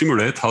also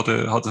simulate how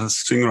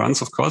the thing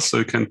runs, of course, so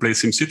you can play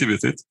SimCity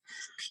with it.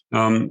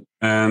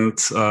 And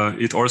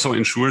it also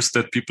ensures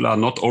that people are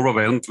not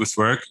overwhelmed with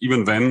work,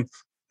 even when,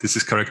 this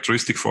is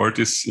characteristic for all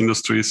these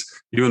industries,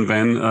 even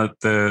when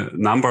the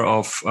number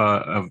of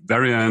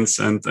variants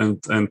and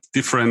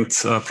different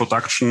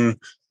production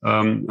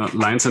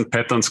lines and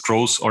patterns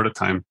grows all the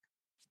time.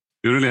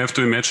 You really have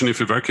to imagine, if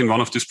you work in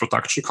one of these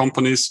production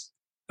companies,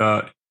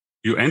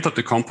 you entered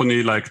the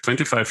company like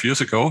 25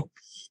 years ago.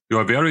 You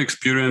are very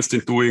experienced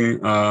in doing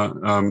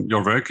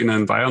your work in an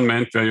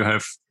environment where you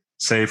have,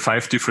 say,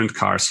 5 different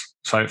cars,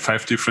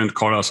 5 different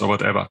colors or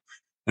whatever.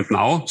 And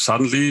now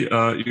suddenly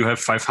you have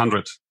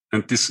 500.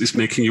 And this is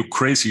making you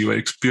crazy. You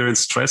experience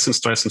stress,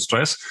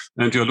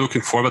 and you're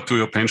looking forward to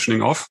your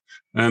pensioning off.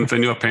 And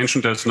when you are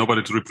pensioned, there's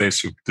nobody to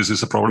replace you. This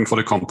is a problem for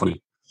the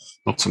company,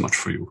 not so much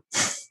for you.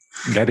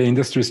 Yeah, the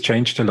industry has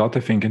changed a lot,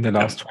 I think, in the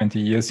last 20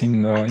 years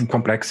in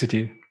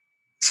complexity.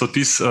 So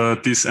these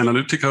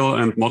analytical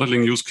and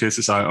modeling use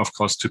cases are, of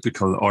course,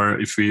 typical. Or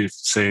if we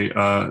say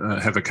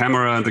have a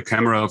camera, and the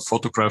camera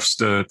photographs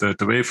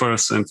the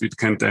wafers, and we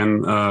can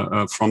then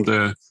from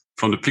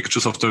the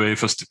pictures of the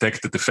wafers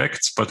detect the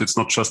defects. But it's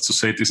not just to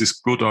say this is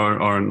good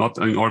or not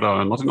in order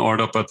or not in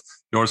order, but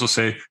you also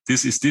say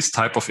this is this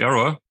type of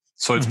error.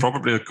 So it's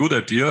probably a good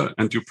idea,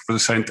 and you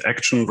present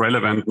action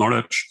relevant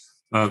knowledge.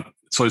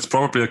 So it's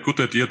probably a good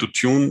idea to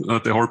tune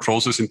the whole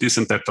process in this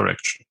and that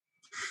direction.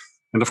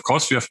 And of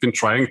course, we have been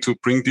trying to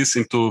bring this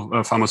into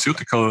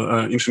pharmaceutical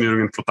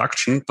engineering and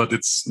production, but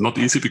it's not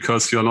easy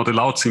because you're not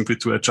allowed simply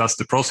to adjust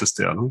the process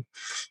there. No?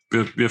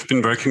 We have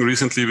been working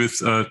recently with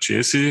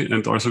GSE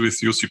and also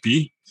with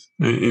UCB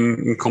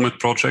in COMET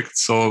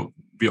projects. So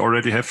we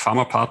already have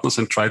pharma partners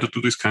and try to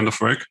do this kind of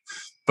work,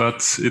 but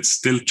it's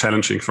still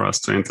challenging for us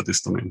to enter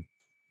this domain.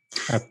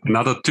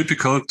 Another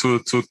typical,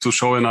 to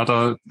show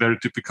another very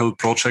typical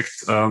project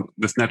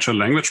with natural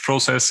language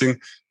processing.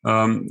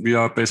 We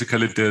are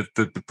basically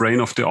the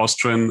brain of the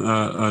Austrian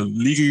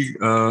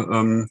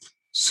legal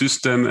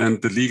system and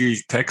the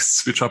legal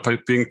texts which are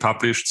being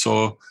published.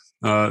 So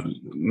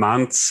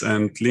Manz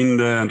and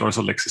Linde and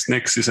also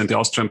LexisNexis and the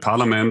Austrian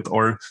Parliament,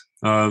 or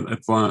at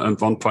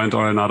one point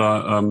or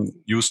another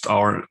used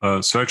our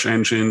search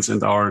engines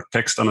and our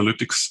text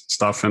analytics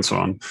stuff and so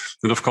on.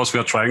 And of course, we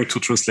are trying to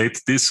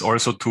translate this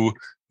also to,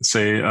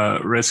 say,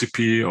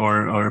 recipe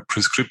or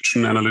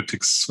prescription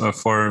analytics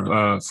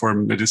for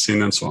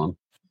medicine and so on.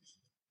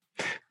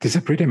 These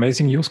are pretty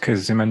amazing use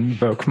cases. I mean,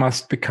 work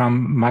must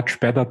become much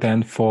better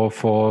than for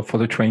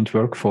the trained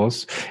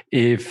workforce.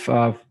 If,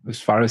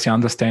 as far as I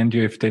understand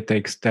you, if they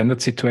take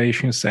standard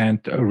situations and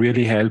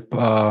really help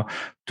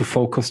to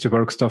focus the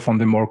work stuff on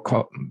the more,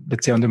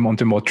 let's say, on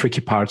the more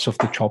tricky parts of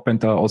the job,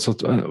 and also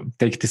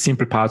take the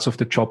simple parts of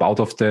the job out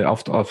of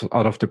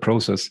the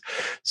process.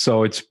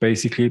 So it's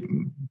basically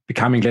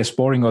becoming less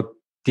boring. Or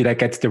did I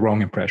get the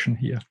wrong impression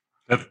here?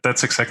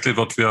 That's exactly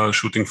what we are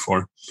shooting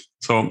for.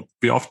 So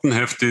we often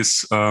have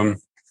this,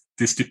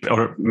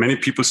 or many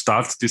people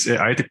start this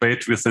AI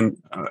debate with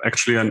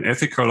actually an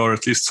ethical or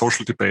at least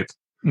social debate.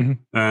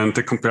 Mm-hmm. And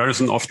the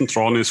comparison often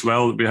drawn is,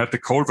 well, we had the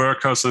coal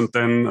workers and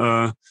then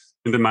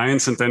in the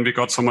mines, and then we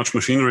got so much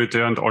machinery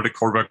there and all the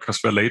coal workers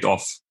were laid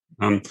off.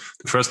 The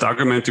first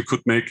argument you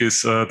could make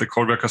is the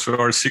coal workers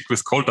were all sick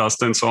with coal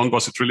dust and so on.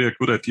 Was it really a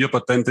good idea?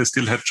 But then they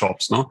still had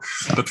jobs, no?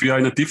 But we are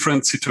in a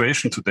different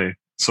situation today.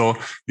 So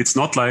it's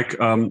not like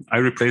I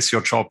replace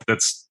your job.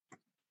 That's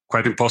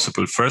quite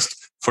impossible. First,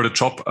 for the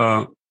job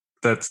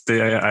that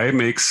the AI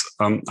makes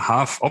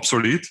half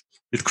obsolete,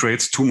 it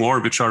creates 2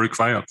 more which are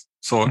required.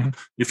 So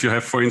if you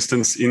have, for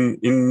instance,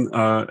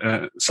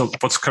 so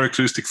what's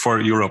characteristic for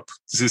Europe?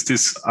 This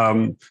is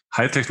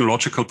high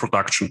technological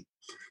production.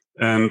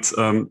 And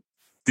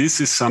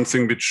this is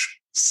something which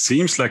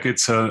seems like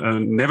it's a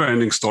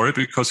never-ending story,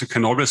 because you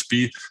can always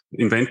be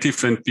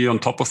inventive and be on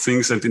top of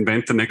things and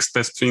invent the next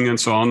best thing and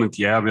so on. And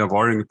we are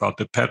worrying about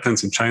the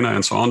patents in China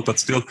and so on, but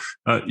still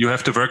you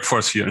have the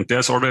workforce here. And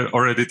there's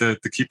already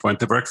the key point,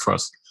 the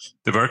workforce.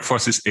 The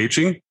workforce is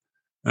aging,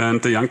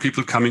 and the young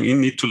people coming in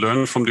need to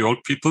learn from the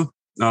old people.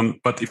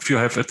 But if you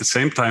have at the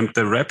same time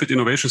the rapid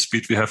innovation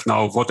speed we have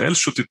now, what else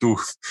should they do?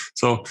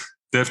 So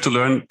they have to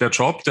learn their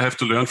job. They have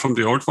to learn from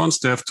the old ones.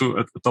 They have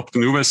to adopt the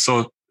new ways.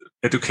 So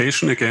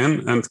education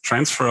again and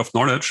transfer of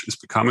knowledge is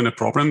becoming a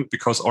problem,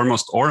 because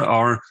almost all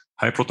our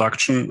high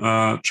production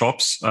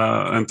jobs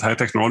and high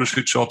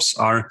technology jobs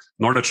are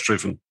knowledge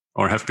driven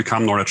or have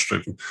become knowledge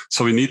driven.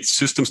 So we need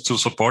systems to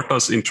support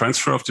us in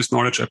transfer of this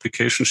knowledge,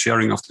 application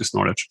sharing of this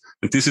knowledge.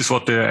 And this is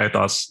what the AI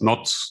does,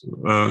 not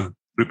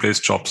replace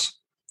jobs,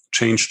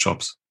 change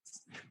jobs.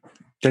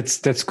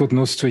 That's good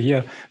news to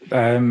hear.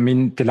 I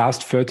mean, the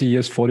last 40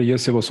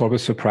 years, I was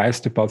always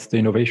surprised about the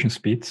innovation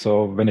speed.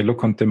 So when I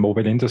look on the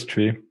mobile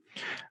industry,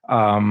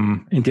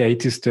 In the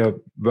 80s, there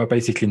were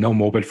basically no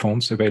mobile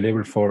phones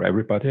available for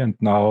everybody. And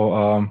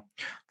now,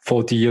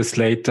 40 years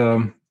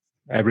later,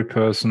 every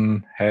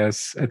person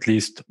has at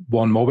least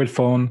one mobile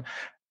phone,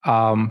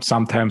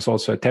 sometimes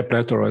also a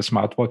tablet or a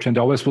smartwatch. And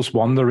I always was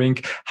wondering,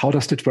 how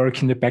does that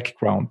work in the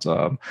background?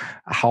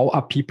 How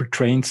are people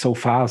trained so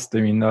fast?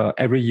 I mean,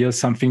 every year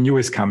something new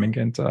is coming,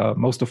 and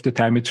most of the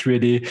time it's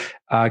really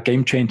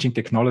game-changing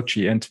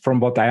technology. And from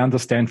what I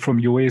understand from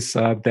you is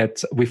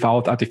that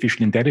without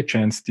artificial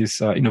intelligence,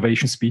 this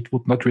innovation speed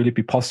would not really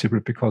be possible,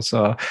 because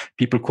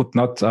people could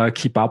not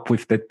keep up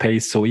with that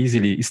pace so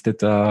easily. Is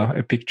that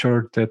a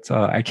picture that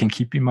I can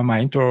keep in my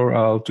mind,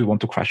 or do you want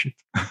to crush it?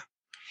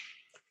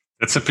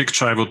 That's a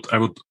picture I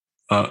would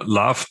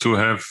love to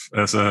have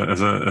as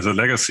a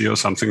legacy or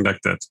something like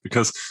that,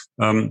 because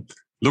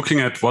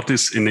looking at what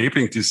is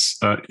enabling this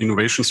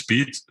innovation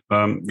speed,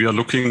 we are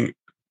looking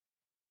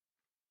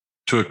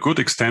to a good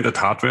extent at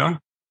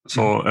hardware,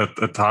 so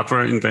at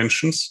hardware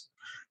inventions,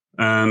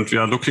 and we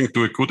are looking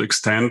to a good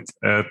extent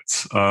at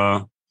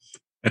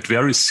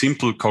very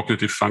simple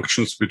cognitive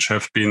functions which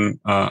have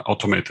been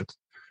automated.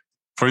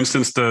 For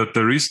instance,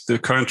 the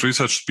current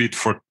research speed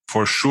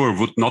for sure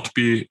would not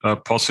be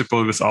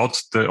possible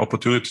without the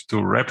opportunity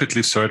to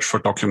rapidly search for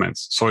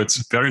documents. So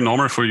it's very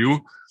normal for you.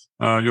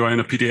 You are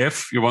in a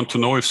PDF. You want to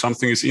know if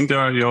something is in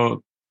there.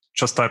 You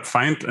just type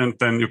find and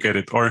then you get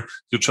it. Or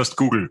you just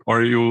Google,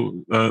 or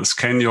you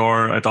scan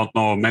your,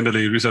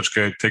 Mendeley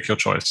ResearchGate, take your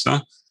choice.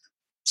 Huh?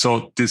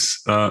 So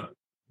this,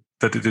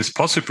 that it is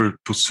possible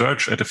to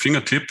search at a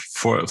fingertip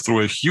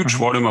through a huge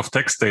volume of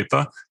text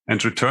data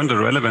and return the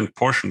relevant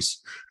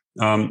portions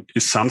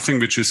is something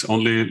which is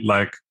only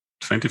like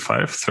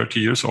 25, 30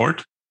 years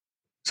old.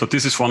 So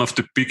this is one of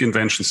the big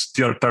inventions.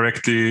 They are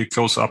directly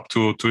close up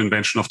to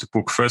invention of the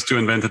book. First you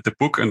invented the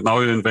book, and now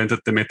you invented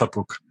the meta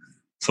book,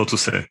 so to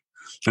say.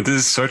 And this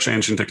is search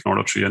engine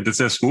technology. And this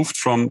has moved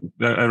from,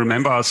 I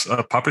remember us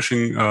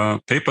publishing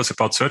papers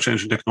about search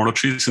engine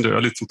technologies in the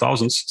early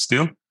 2000s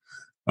still,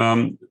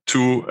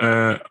 to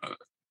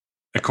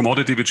a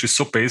commodity which is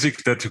so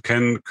basic that you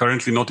can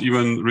currently not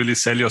even really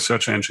sell your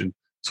search engine.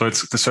 So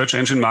the search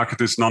engine market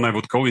is none I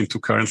would go into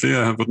currently.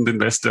 I wouldn't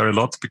invest there a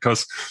lot,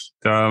 because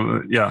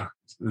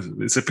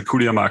it's a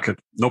peculiar market.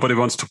 Nobody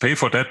wants to pay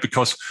for that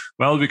because,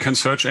 well, we can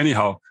search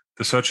anyhow.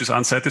 The search is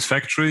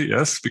unsatisfactory,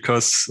 yes,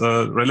 because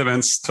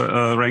relevance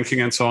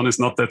ranking and so on is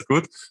not that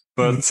good.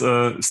 But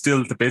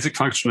still, the basic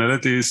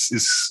functionality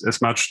is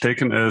as much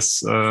taken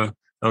as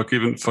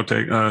taken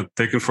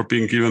for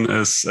being given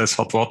as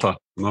hot water,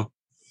 you know.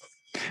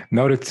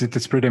 No,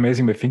 that's pretty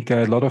amazing. I think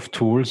there are a lot of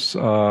tools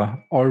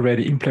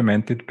already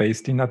implemented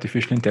based in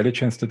artificial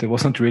intelligence that I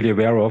wasn't really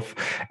aware of.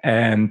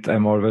 And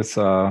I'm always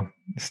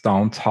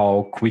astounded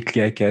how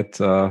quickly I get,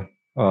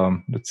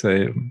 let's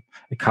say,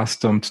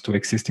 accustomed to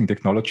existing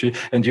technology.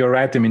 And you're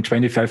right. I mean,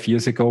 25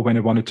 years ago, when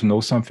I wanted to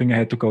know something, I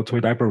had to go to a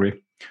library.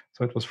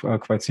 So it was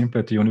quite simple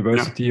at the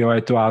university. Yeah. I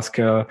had to ask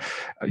a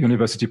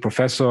university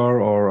professor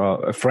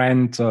or a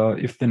friend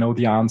if they know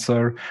the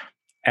answer.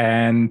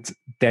 And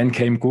then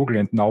came Google.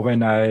 And now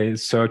when I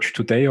search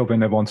today, or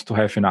when I want to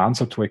have an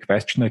answer to a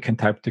question, I can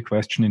type the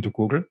question into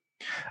Google.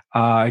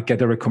 I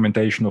get a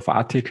recommendation of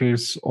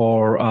articles,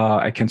 or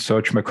I can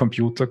search my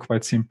computer,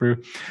 quite simple,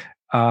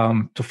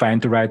 to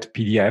find the right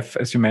PDF,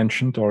 as you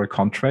mentioned, or a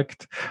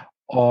contract.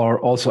 Or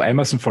also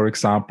Amazon, for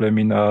example. I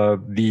mean,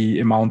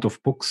 the amount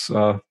of books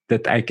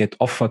that I get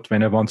offered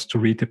when I want to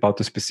read about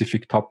the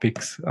specific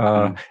topics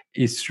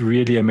is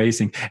really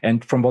amazing.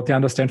 And from what I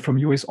understand from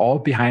you, is all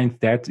behind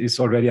that is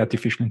already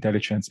artificial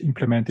intelligence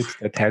implemented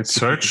that helps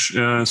search.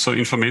 So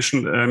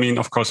information. I mean,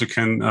 of course, you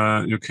can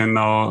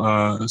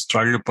now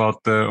struggle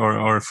about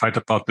or fight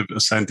about the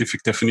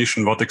scientific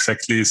definition, what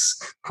exactly is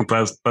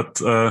comprised. But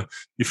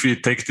if we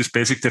take this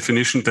basic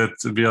definition that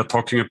we are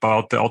talking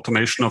about the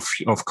automation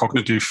of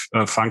cognitive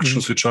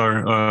functions which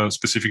are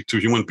specific to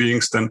human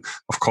beings, then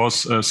of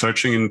course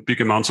searching in big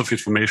amounts of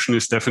information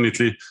is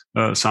definitely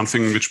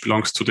something which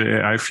belongs to the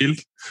AI field.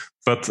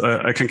 But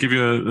I can give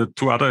you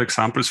two other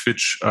examples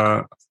which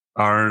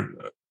are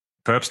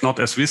perhaps not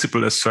as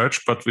visible as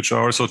search, but which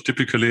are also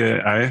typically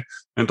AI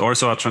and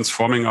also are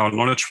transforming our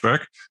knowledge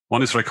work.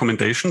 One is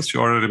recommendations.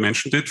 You already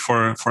mentioned it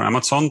for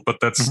Amazon, but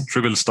that's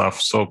trivial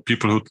stuff. So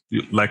people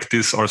who like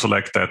this also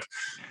like that.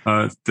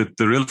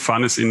 The real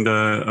fun is in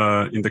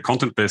the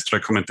content-based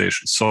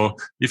recommendations. So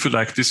if you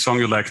like this song,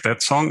 you like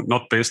that song,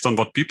 not based on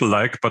what people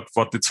like, but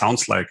what it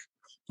sounds like.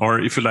 Or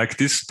if you like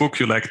this book,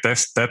 you like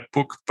that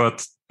book,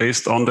 but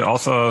based on the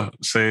author,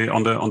 say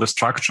on the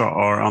structure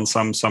or on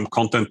some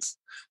content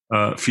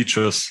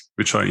features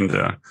which are in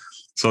there.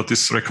 So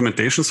these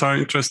recommendations are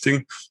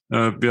interesting.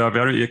 We are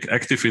very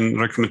active in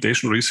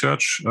recommendation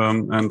research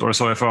and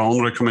also have our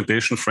own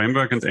recommendation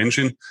framework and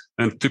engine.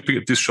 And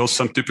this shows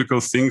some typical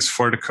things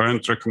for the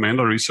current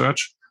recommender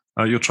research.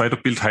 You try to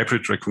build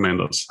hybrid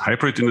recommenders.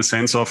 Hybrid in the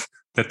sense of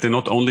that they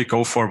not only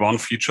go for one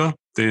feature.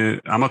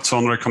 The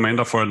Amazon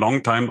recommender for a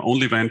long time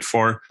only went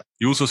for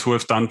users who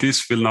have done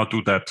this will now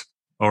do that.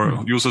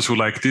 Or users who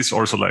like this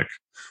also like.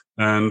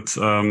 And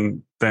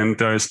then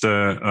there is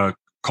the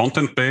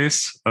content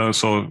base.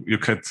 So you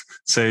could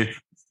say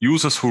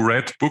users who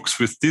read books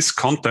with this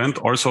content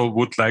also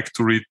would like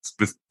to read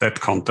with that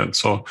content.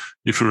 So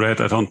if you read,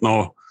 I don't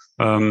know,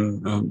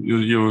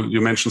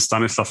 you mentioned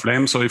Stanislav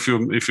Lem. So if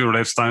you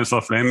read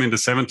Stanislav Lem in the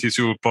 70s,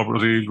 you would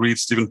probably read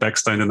Stephen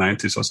Baxter in the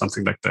 90s or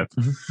something like that.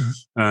 Mm-hmm.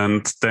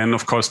 And then,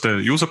 of course, the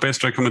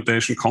user-based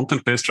recommendation,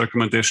 content-based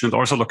recommendation, and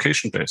also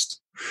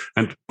location-based.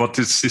 And what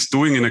this is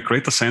doing in a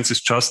greater sense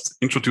is just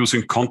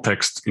introducing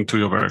context into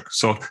your work.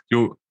 So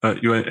you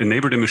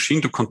enable the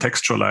machine to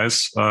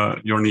contextualize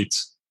your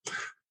needs.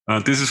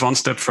 This is one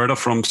step further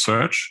from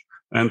search.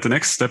 And the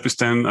next step is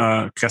then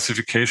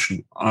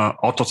classification,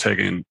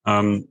 auto-tagging.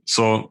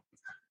 So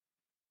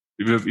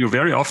you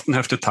very often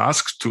have the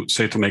task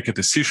to make a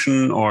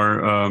decision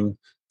or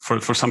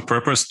for some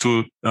purpose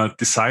to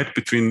decide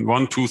between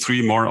 1, 2,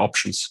 3 more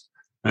options.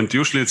 And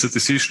usually it's a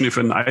decision if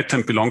an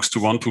item belongs to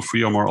 1, 2,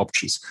 3 or more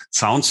options.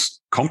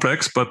 Sounds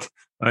complex, but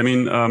I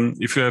mean,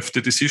 if you have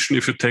the decision,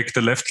 if you take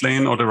the left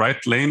lane or the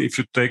right lane, if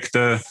you take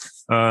the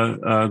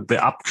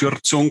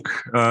Abkürzung,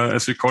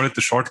 as we call it,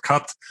 the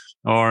shortcut,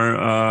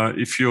 or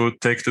if you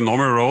take the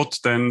normal road,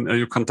 then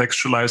you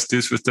contextualize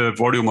this with the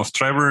volume of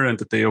travel and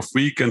the day of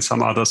week and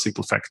some other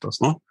simple factors.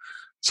 No,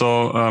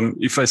 so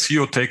if I see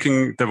you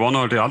taking the one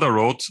or the other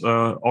road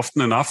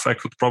often enough, I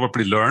could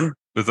probably learn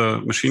with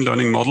a machine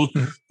learning model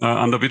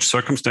under which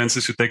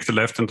circumstances you take the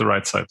left and the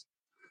right side.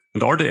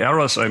 And all the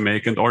errors I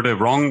make and all the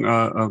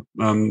wrong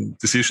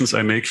decisions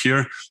I make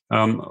here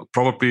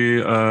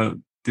probably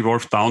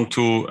devolve down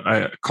to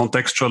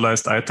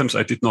contextualized items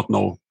I did not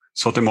know.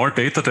 So the more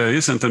data there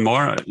is and the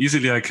more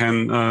easily I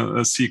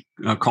can see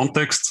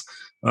context,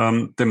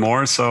 the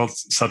more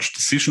such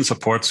decision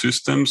support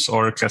systems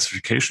or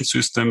classification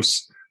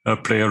systems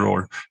play a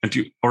role. And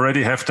you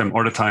already have them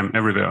all the time,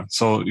 everywhere.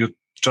 So you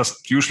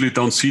just usually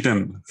don't see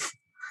them.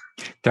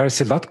 There's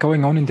a lot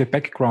going on in the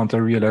background, I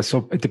realize.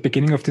 So at the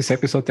beginning of this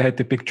episode, I had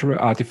the picture,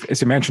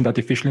 as you mentioned,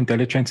 artificial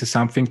intelligence is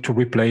something to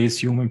replace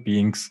human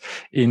beings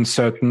in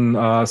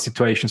certain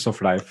situations of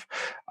life.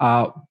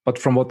 But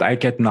from what I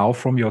get now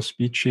from your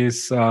speech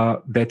is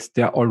that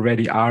there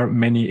already are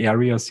many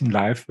areas in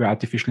life where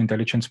artificial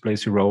intelligence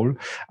plays a role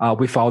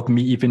without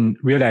me even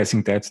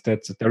realizing that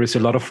there is a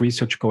lot of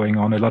research going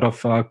on. A lot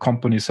of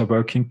companies are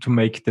working to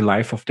make the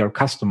life of their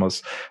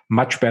customers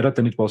much better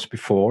than it was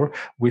before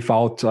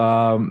without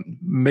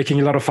making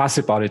a lot of fuss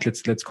about it.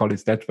 Let's call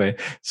it that way.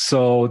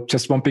 So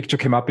just one picture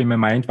came up in my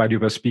mind while you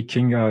were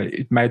speaking.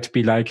 It might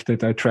be like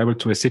that I traveled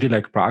to a city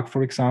like Prague,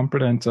 for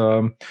example,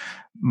 and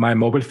my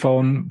mobile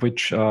phone,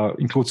 which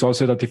includes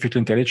also artificial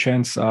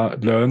intelligence,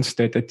 learns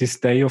that at this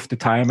day of the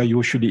time I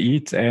usually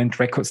eat and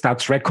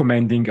starts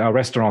recommending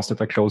restaurants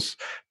that are close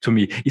to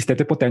me. Is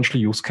that a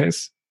potential use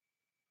case?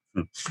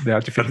 The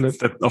artificial,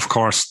 of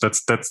course,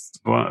 that's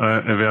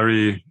a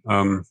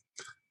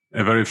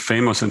very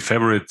famous and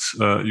favorite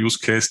use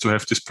case to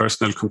have this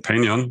personal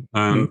companion,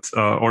 and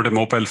all the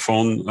mobile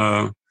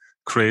phone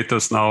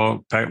creators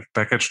now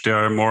package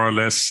their more or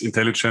less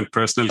intelligent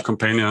personal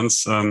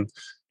companions.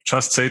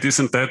 Just say this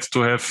and that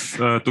to have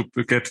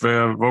to get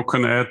where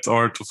woken at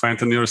or to find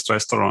the nearest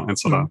restaurant and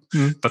so on.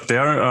 But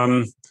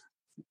there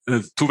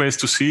two ways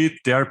to see it.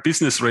 Their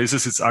business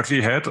raises its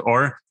ugly head,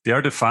 or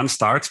there the fun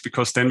starts,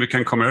 because then we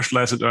can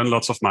commercialize and earn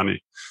lots of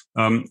money.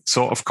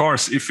 So, of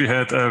course, if we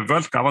had a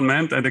world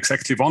government and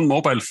exactly one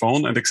mobile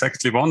phone and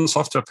exactly one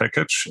software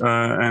package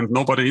and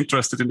nobody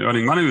interested in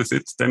earning money with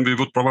it, then we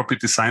would probably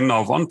design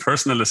now one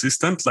personal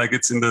assistant, like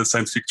it's in the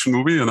science fiction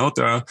movie. You know,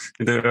 there are,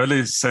 in the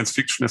early science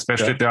fiction,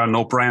 especially, there are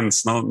no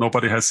brands.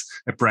 Nobody has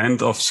a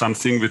brand of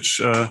something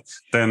which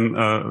then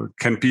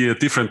can be a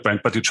different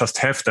brand, but you just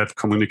have that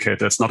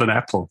communicator. It's not an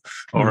Apple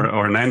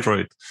or an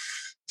Android.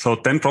 So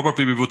then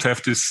probably we would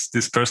have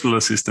this personal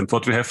assistant.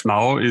 What we have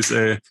now is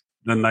a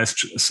nice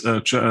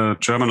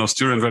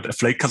German-Austrian word, a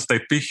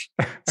Fleckerlteppich.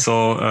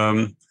 So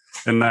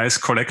a nice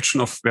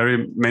collection of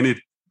very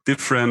many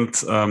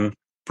different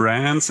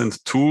brands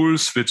and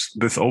tools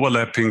with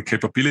overlapping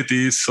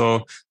capabilities.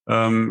 So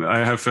I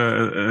have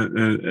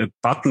a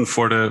button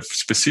for the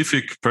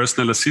specific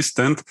personal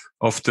assistant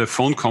of the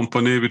phone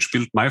company which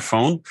built my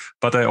phone,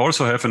 but I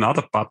also have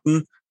another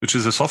button which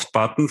is a soft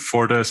button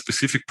for the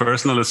specific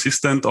personal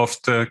assistant of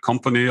the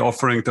company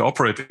offering the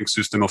operating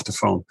system of the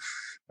phone.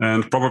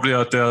 And probably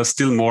there are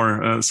still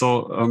more.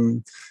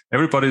 So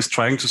everybody is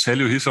trying to sell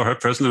you his or her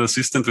personal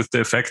assistant with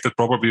the effect that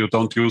probably you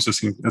don't use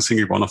a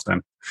single one of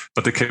them.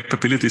 But the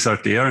capabilities are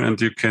there, and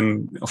you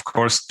can, of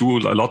course, do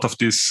a lot of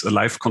these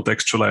live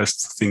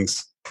contextualized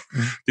things.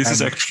 This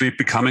is actually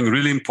becoming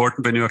really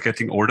important when you are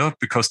getting older,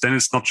 because then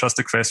it's not just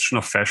a question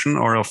of fashion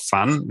or of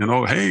fun. You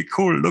know, hey,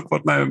 cool, look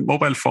what my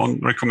mobile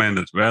phone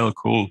recommended. Well,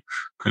 cool.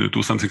 Can you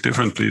do something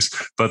different, please?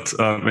 But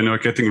when you are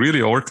getting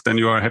really old, then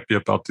you are happy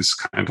about this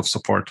kind of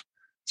support.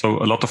 So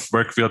a lot of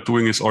work we are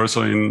doing is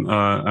also in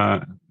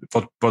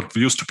what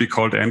used to be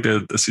called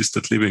ambient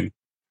assisted living.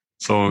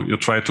 So you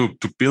try to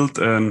build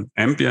an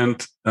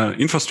ambient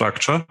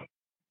infrastructure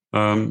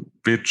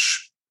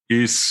which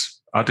is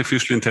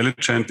artificially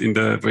intelligent in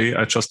the way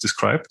I just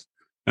described,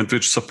 and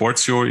which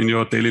supports you in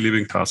your daily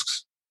living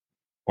tasks.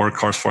 or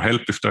calls for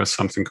help if there's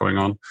something going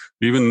on.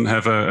 We even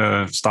have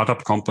a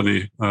startup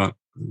company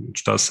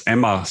which does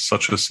Emma,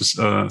 such as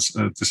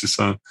this is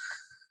a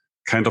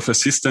kind of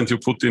assistant you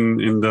put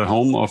in the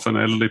home of an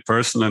elderly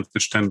person, and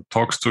which then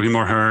talks to him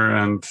or her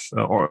and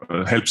or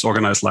helps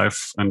organize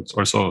life and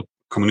also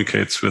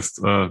communicates with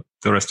the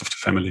rest of the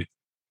family.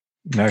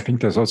 Yeah, I think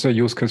there's also a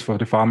use case for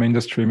the pharma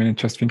industry. I mean,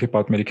 just think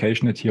about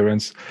medication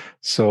adherence.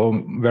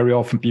 So very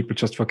often people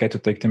just forget to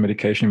take the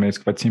medication. I mean, it's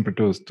quite simple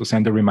to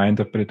send a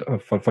reminder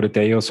for the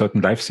day or certain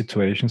life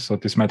situations. So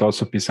this might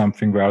also be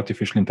something where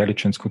artificial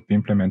intelligence could be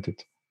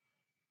implemented.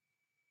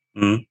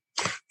 Mm.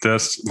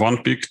 There's one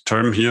big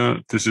term here.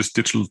 This is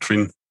digital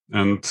twin.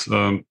 And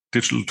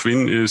digital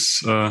twin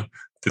is...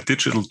 the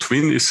digital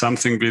twin is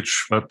something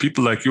which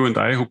people like you and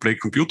I who play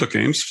computer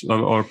games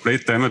or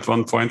played them at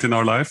one point in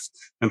our life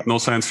and know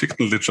science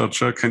fiction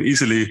literature can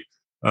easily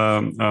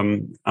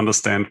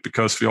understand,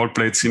 because we all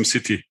played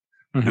SimCity.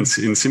 Mm-hmm. And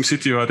in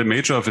SimCity, you are the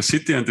mayor of a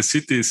city, and the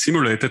city is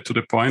simulated to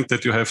the point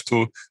that you have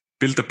to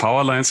build the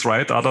power lines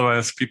right.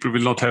 Otherwise, people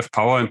will not have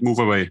power and move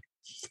away.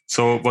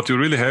 So what you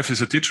really have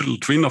is a digital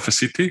twin of a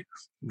city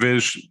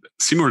which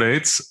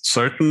simulates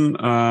certain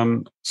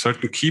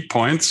key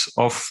points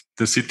of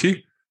the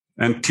city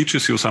and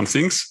teaches you some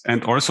things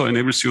and also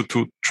enables you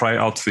to try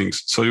out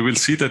things. So you will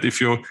see that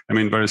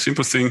very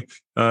simple thing,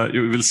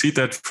 you will see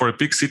that for a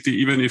big city,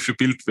 even if you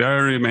build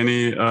very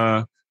many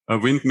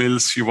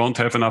windmills, you won't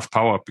have enough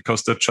power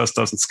because that just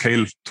doesn't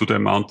scale to the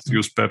amount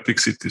used by a big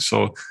city.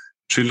 So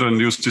children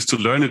use this to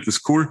learn it in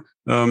school.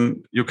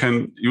 You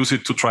can use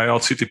it to try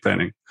out city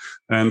planning.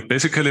 And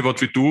basically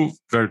what we do,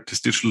 where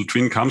this digital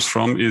twin comes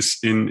from, is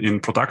in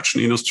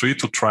production industry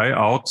to try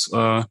out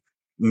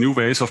new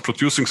ways of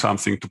producing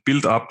something, to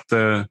build up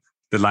the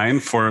line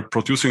for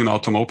producing an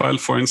automobile,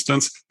 for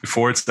instance,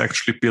 before it's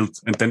actually built,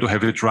 and then to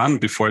have it run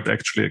before it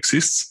actually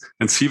exists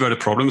and see where the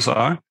problems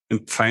are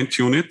and fine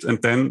tune it and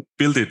then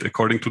build it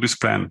according to this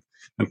plan.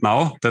 And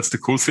now that's the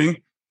cool thing.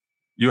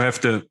 You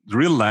have the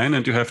real line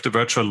and you have the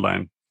virtual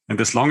line.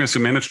 And as long as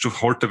you manage to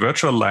hold the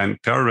virtual line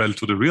parallel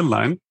to the real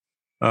line,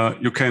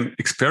 you can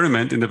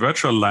experiment in the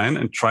virtual line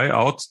and try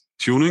out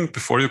tuning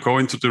before you go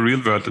into the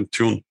real world and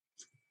tune.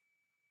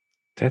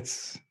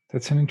 That's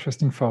an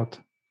interesting thought.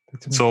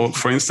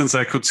 For instance,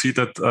 I could see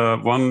that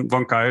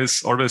one guy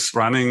is always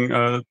running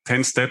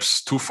 10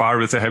 steps too far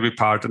with a heavy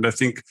part. And I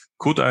think,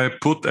 could I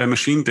put a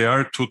machine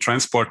there to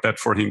transport that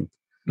for him?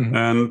 Mm-hmm.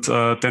 And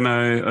then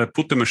I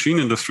put the machine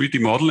in the 3D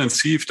model and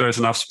see if there is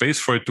enough space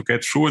for it to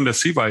get through, and I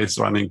see why it's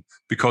running.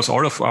 Because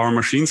all of our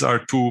machines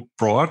are too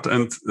broad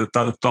and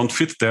don't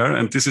fit there.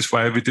 And this is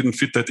why we didn't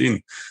fit that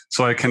in.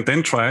 So I can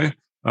then try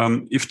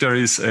if there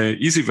is an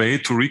easy way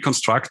to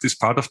reconstruct this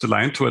part of the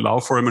line to allow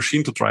for a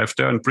machine to drive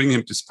there and bring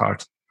him this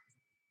part.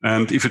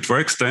 And if it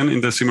works then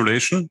in the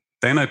simulation,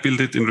 then I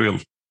build it in real.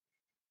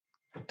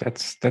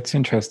 That's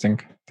interesting.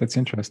 That's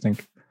interesting.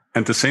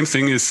 And the same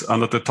thing is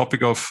under the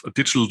topic of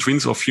digital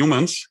twins of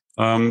humans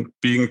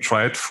being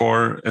tried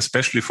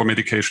especially for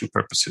medication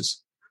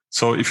purposes.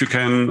 So if you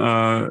can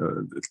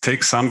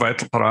take some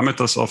vital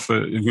parameters of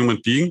a human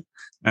being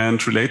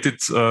and relate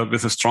it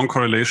with a strong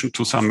correlation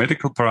to some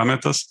medical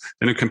parameters,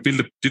 then you can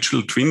build a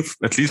digital twin,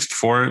 at least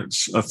for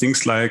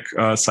things like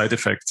side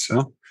effects.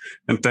 Yeah?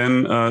 And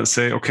then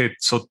say, okay,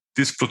 so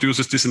this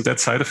produces this and that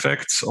side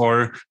effects,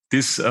 or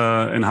this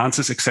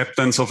enhances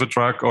acceptance of a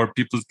drug, or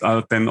people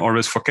then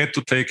always forget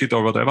to take it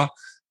or whatever.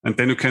 And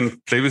then you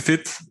can play with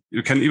it.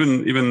 You can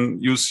even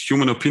use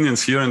human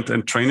opinions here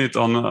and train it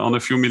on a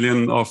few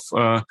million of,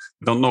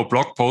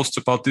 blog posts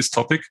about this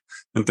topic.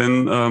 And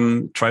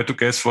then try to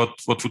guess what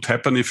would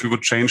happen if you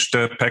would change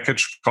the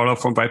package color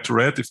from white to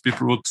red, if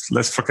people would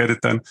less forget it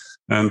then.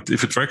 And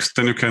if it works,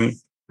 then you can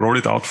roll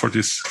it out for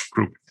this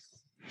group.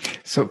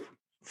 So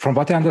from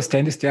what I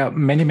understand is there are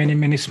many, many,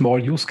 many small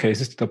use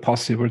cases that are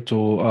possible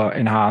to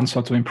enhance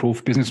or to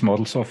improve business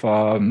models of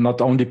not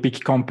only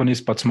big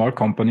companies, but small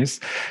companies.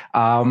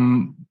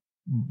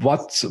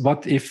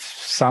 What if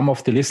some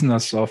of the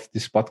listeners of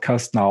this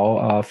podcast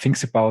now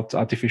thinks about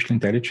artificial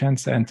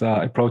intelligence and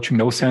approaching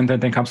Nocenter,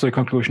 and then comes to the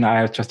conclusion,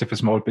 I just have a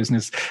small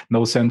business.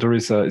 Nocenter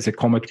is a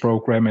Comet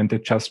program, and they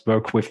just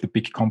work with the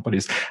big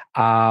companies.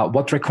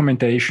 What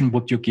recommendation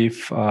would you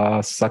give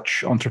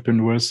such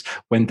entrepreneurs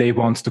when they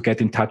want to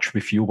get in touch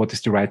with you? What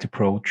is the right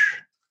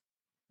approach?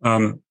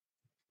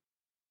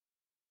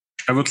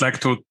 I would like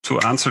to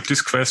answer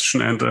this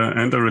question and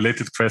a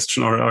related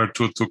question, or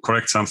to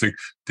correct something.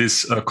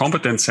 These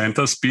competence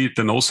centers, be it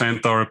the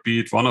Nocenter or be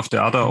it one of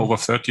the other over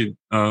 30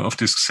 of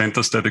these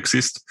centers that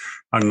exist,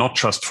 are not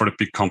just for the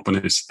big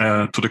companies.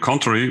 To the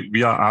contrary,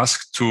 we are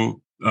asked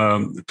to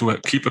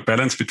keep a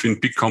balance between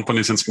big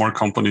companies and small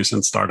companies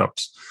and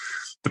startups.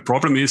 The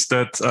problem is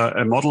that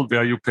a model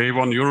where you pay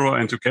 €1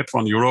 and you get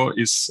 €1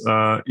 is,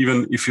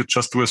 even if you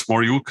just do a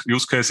small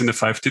use case in a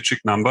 5-digit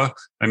number.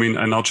 I mean,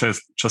 I now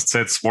just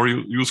said small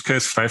use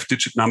case,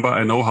 5-digit number.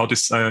 I know how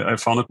this, I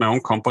founded my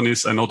own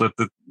companies. I know that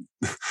the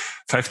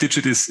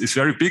 5-digit is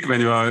very big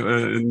when you are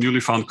a newly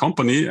found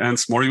company, and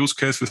small use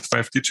case with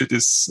 5-digit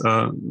is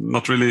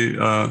not really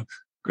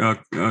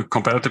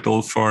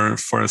compatible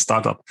for a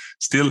startup.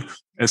 Still,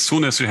 as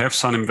soon as you have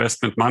some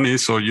investment money,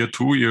 so year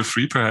 2, year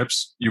 3,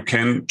 perhaps, you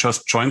can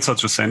just join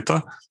such a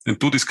center and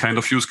do this kind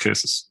of use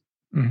cases.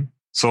 Mm-hmm.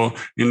 So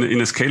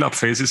in a scale-up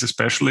phases,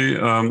 especially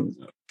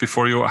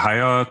before you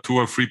hire 2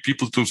 or 3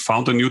 people to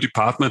found a new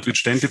department,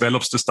 which then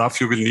develops the stuff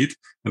you will need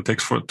and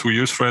takes for 2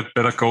 years for it,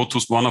 better go to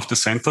one of the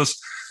centers.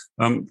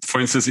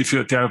 For instance,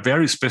 there are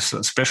very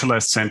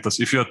specialized centers.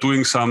 If you are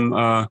doing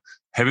some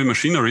heavy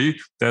machinery,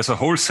 there's a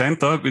whole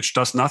center which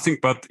does nothing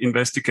but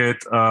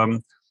investigate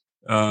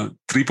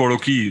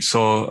tribology.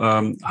 So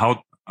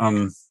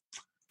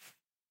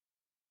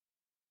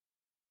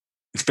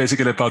it's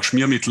basically about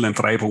Schmiermittel and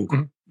Reibung.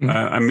 Mm-hmm.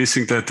 I'm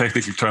missing the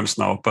technical terms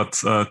now,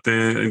 but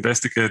they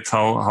investigate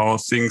how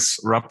things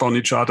rub on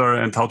each other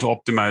and how to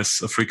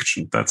optimize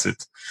friction. That's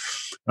it.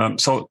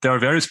 So they are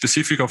very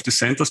specific of the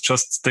centers.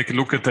 Just take a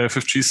look at the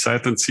FFG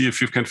site and see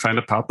if you can find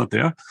a partner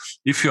there.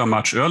 If you are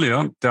much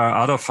earlier, there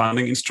are other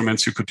funding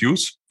instruments you could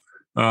use.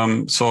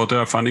 So there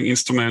are funding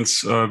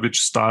instruments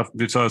which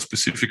are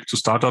specific to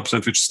startups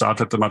and which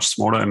start at a much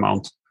smaller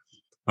amount.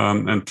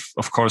 And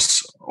of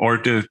course, all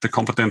the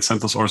competence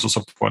centers also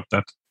support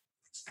that.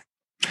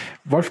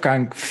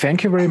 Wolfgang,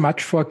 thank you very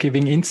much for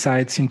giving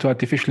insights into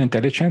artificial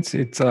intelligence.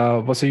 It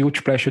was a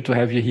huge pleasure to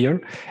have you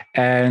here.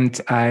 And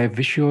I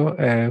wish you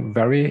a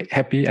very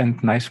happy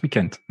and nice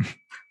weekend.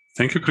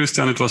 Thank you,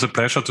 Christian. It was a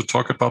pleasure to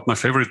talk about my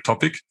favorite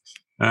topic.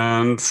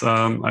 And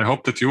I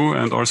hope that you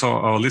and also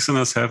our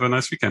listeners have a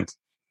nice weekend.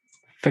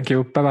 Thank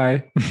you.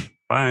 Bye-bye.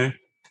 Bye.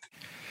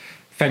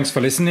 Thanks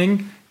for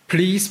listening.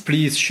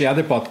 Please share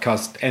the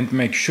podcast and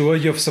make sure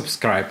you've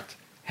subscribed.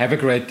 Have a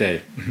great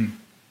day.